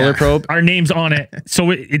 The ATT solar probe. Our name's on it.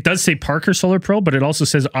 So it does say Parker solar probe, but it also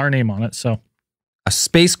says our name on it. So a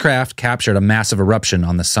spacecraft captured a massive eruption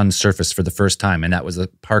on the sun's surface for the first time, and that was a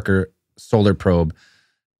Parker solar probe.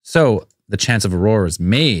 So the chance of auroras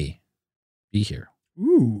may be here.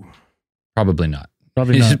 Ooh. Probably not.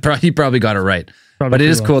 Probably not. He probably got it right. But it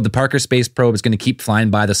is cool. The Parker space probe is going to keep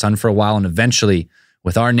flying by the sun for a while and eventually,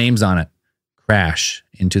 with our names on it, crash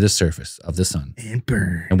into the surface of the sun. And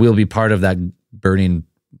burn. And we'll be part of that burning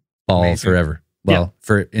ball forever. Well,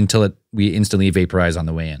 until we instantly vaporize on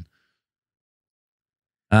the way in.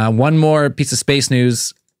 One more piece of space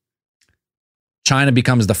news. China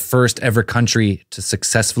becomes the first ever country to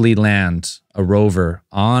successfully land a rover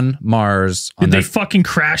on Mars. Did they fucking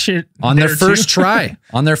crash it on their first try?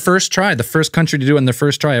 On their first try, the first country to do it on their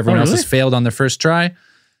first try. Everyone else has failed on their first try.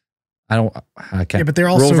 I can't. Yeah, but they're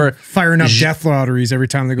also firing up death lotteries every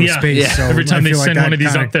time they go to space. Yeah, so every time they send one of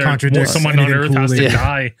these up there, someone on Earth has to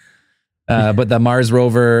die. But the Mars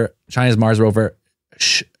rover, China's Mars rover,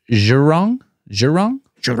 Zhurong,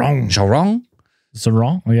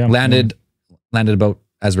 landed about,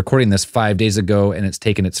 as recording this, 5 days ago, and it's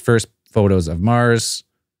taken its first photos of Mars.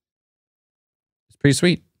 It's pretty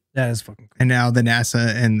sweet. That is fucking cool. And now the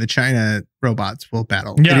NASA and the China robots will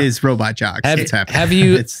battle. Yeah. It is Robot Jocks. It's happening. Have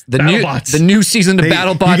you the new season of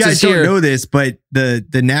BattleBots you guys is here. don't know this, but the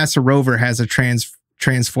NASA rover has a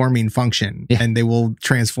transforming function, and they will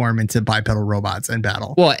transform into bipedal robots and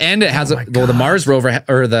battle. Well, and it has the Mars rover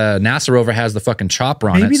or the NASA rover has the fucking chopper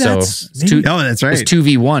on it. So that's right. It's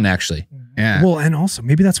 2v1 actually. Yeah. Well, and also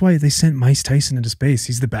maybe that's why they sent Mike Tyson into space.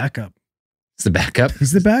 He's the backup. It's the backup.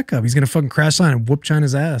 He's the backup. He's gonna fucking crash land and whoop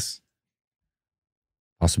China's ass.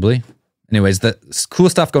 Possibly. Anyways, the cool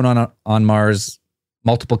stuff going on Mars.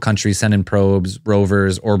 Multiple countries sending probes,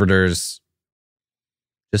 rovers, orbiters.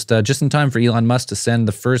 Just in time for Elon Musk to send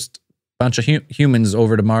the first bunch of humans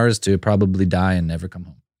over to Mars to probably die and never come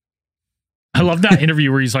home. I love that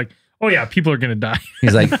interview where he's like, "Oh yeah, people are gonna die."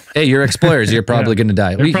 He's like, "Hey, you're explorers. You're probably gonna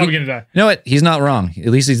die. They're probably gonna die." You know what? He's not wrong. At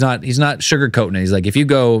least he's not sugarcoating it. He's like, if you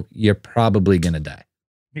go, you're probably gonna die.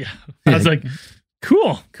 Yeah. I was like,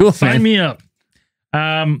 cool, sign me up.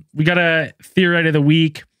 We got a Theorite of the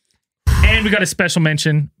week, and we got a special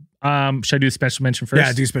mention. Should I do a special mention first?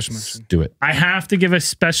 Yeah, do special mention. Do it. I have to give a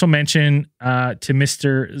special mention to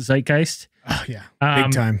Mr. Zeitgeist. Oh yeah,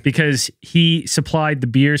 big time. Because he supplied the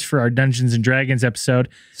beers for our Dungeons and Dragons episode.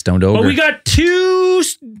 Stoned Ogre. But we got too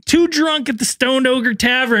drunk at the Stoned Ogre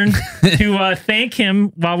Tavern to thank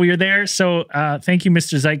him while we were there. So thank you,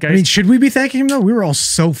 Mr. Zeitgeist. I mean, should we be thanking him though? We were all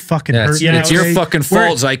so fucking hurt. Yeah, it's your fucking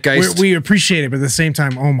fault, Zeitgeist. We appreciate it, but at the same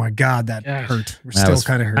time, oh my god, that hurt. We're still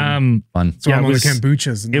kind of hurt. Fun. So I'm on the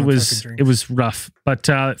kombuchas. And it was rough. But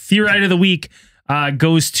Theorite of the week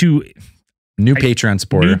goes to New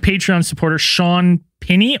Patreon supporter, Sean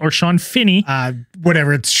Pinney or Sean Finney.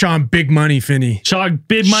 Whatever. It's Sean Big Money Finney. Sean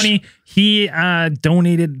Big Money. He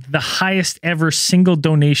donated the highest ever single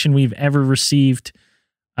donation we've ever received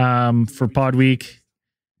for Pod Week.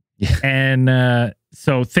 Yeah. And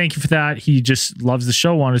so thank you for that. He just loves the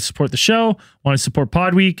show, wanted to support the show, wanted to support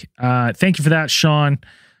Pod Week. Thank you for that, Sean.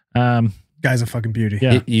 Guy's a fucking beauty.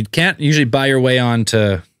 Yeah. You can't usually buy your way on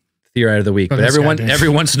to theory of the week. Oh, But this guy did. every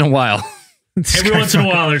once in a while. Every once in a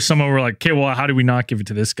while, there's someone we're like, okay, well, how do we not give it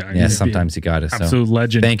to this guy? Yeah, He'd be sometimes you got it. So absolute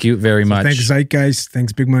legend. thank you very much. Thanks, Zeitgeist.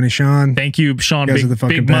 Thanks, Big Money Sean. Thank you, Sean. You guys are the Big,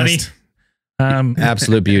 fucking big money. best.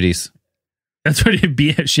 Absolute beauties. That's what it'd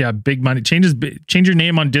be. Yeah, Big Money. Change your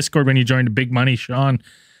name on Discord when you join to Big Money, Sean.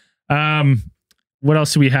 What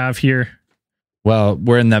else do we have here? Well,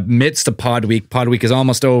 we're in the midst of Pod Week. Pod Week is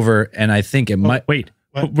almost over, and I think it might. Wait,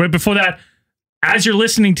 What? right before that, as you're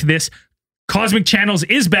listening to this, Cosmic Channels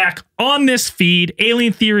is back on this feed.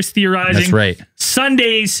 Alien Theorists Theorizing. That's right.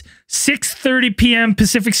 Sundays, 6:30 p.m.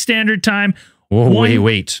 Pacific Standard Time. Whoa, One-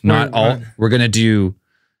 wait. Not all. We're going to do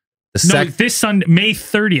the No, this Sunday, May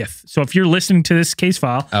 30th. So if you're listening to this case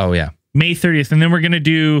file, Oh, yeah. May 30th, and then we're going to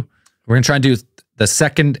do, We're going to try and do the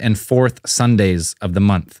second and fourth Sundays of the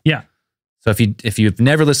month. yeah, So if you've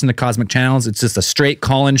never listened to Cosmic Channels, it's just a straight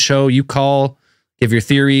call-in show. You call, give your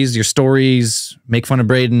theories, your stories, make fun of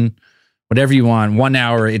Braden, whatever you want. 1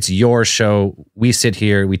 hour, it's your show. We sit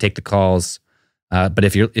here, we take the calls. But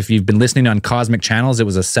if you've been listening on Cosmic Channels, it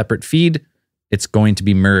was a separate feed. It's going to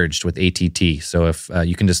be merged with ATT. So if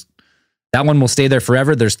you can just, that one will stay there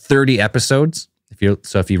forever. There's 30 episodes. If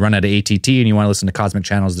you run out of ATT and you want to listen to Cosmic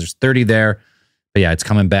Channels, there's 30 there. But yeah, it's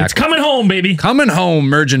coming back. it's coming home, baby. Coming home,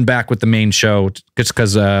 merging back with the main show, just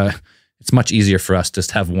because it's much easier for us just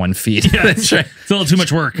to have one feed. Yeah, it's a little too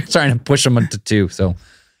much work. Trying to push them into two. So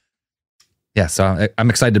yeah, so I'm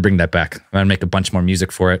excited to bring that back. I'm gonna make a bunch more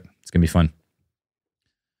music for it. It's gonna be fun.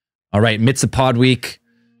 All right, midst of Pod Week.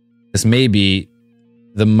 This may be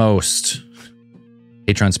the most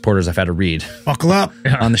Patreon supporters I've had to read Buckle up.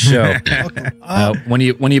 on the show. When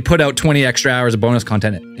you put out 20 extra hours of bonus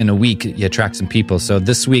content in a week, you attract some people. So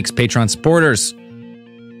this week's Patreon supporters: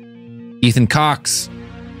 Ethan Cox,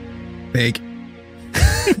 Fake.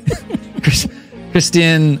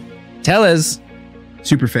 Christian Tellez,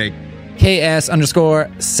 Super fake.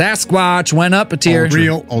 KS_Sasquatch went up a tier.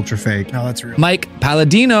 Real. Ultra fake. No, that's real. Mike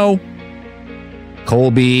Palladino,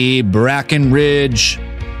 Colby Brackenridge,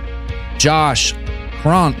 Josh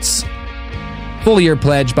Krantz, full year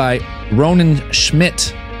pledge by Ronan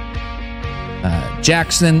Schmidt,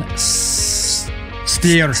 Jackson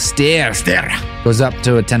Steer. goes up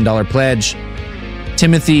to a $10 pledge.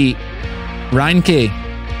 Timothy Reinke,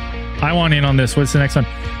 I want in on this. What's the next one?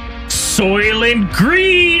 Soylent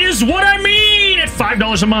Green is what I mean at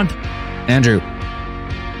 $5 a month. Andrew,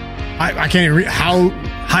 I can't even read.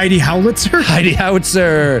 Heidi Howlitzer? Heidi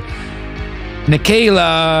Howitzer,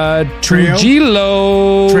 Nikayla Trejo?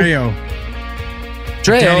 Trujillo, Trejo.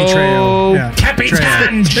 Danny Trejo. Yeah.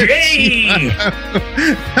 Capitan J.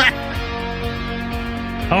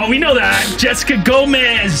 Oh, we know that. Jessica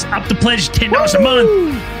Gomez up to pledge $10 a month.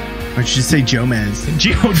 Why don't you just say Jomez?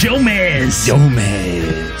 Jomez.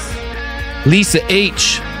 Lisa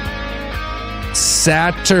H,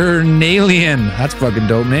 Saturnalian, that's a fucking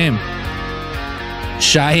dope name.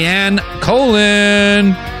 Cheyenne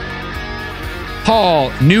Colin,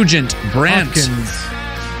 Paul Nugent Brant. Hopkins.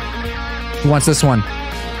 Who wants this one?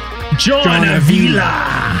 John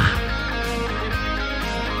Avila.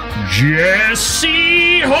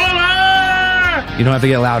 Jesse Holler. You don't have to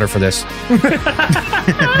get louder for this. You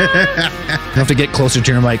have to get closer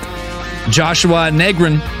to your mic. Joshua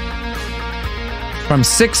Negrin, from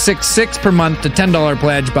 $6.66 per month to $10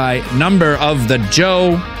 pledge by Number of the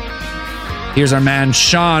Joe. Here's our man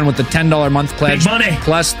Sean with the $10 month pledge. Big money.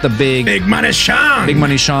 Plus the big Money Sean. Big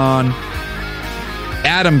Money Sean.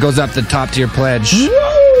 Adam goes up the top tier pledge. Woo!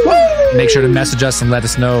 Make sure to message us and let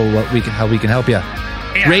us know how we can help you.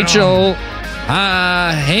 Rachel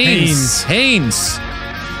Haynes.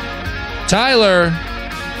 Tyler.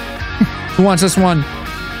 Who wants this one?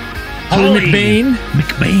 Holly McBain.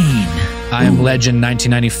 McBain. I Am Legend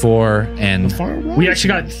 1994 and We actually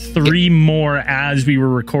got 3 more as we were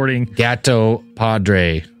recording. Gato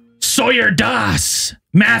Padre. Sawyer Das,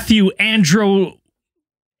 Matthew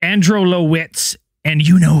Androlowitz, and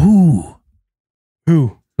you know who.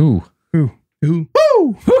 Who? Ooh. Who? Who?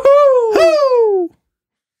 Who? Who?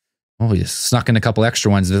 Oh, you snuck in a couple extra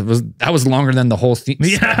ones. That was longer than the whole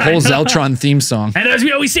Yeah, whole I know. Zeltron theme song. And as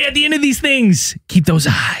we always say at the end of these things, keep those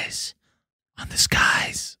eyes on the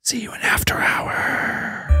skies. See you in After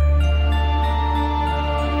Hour.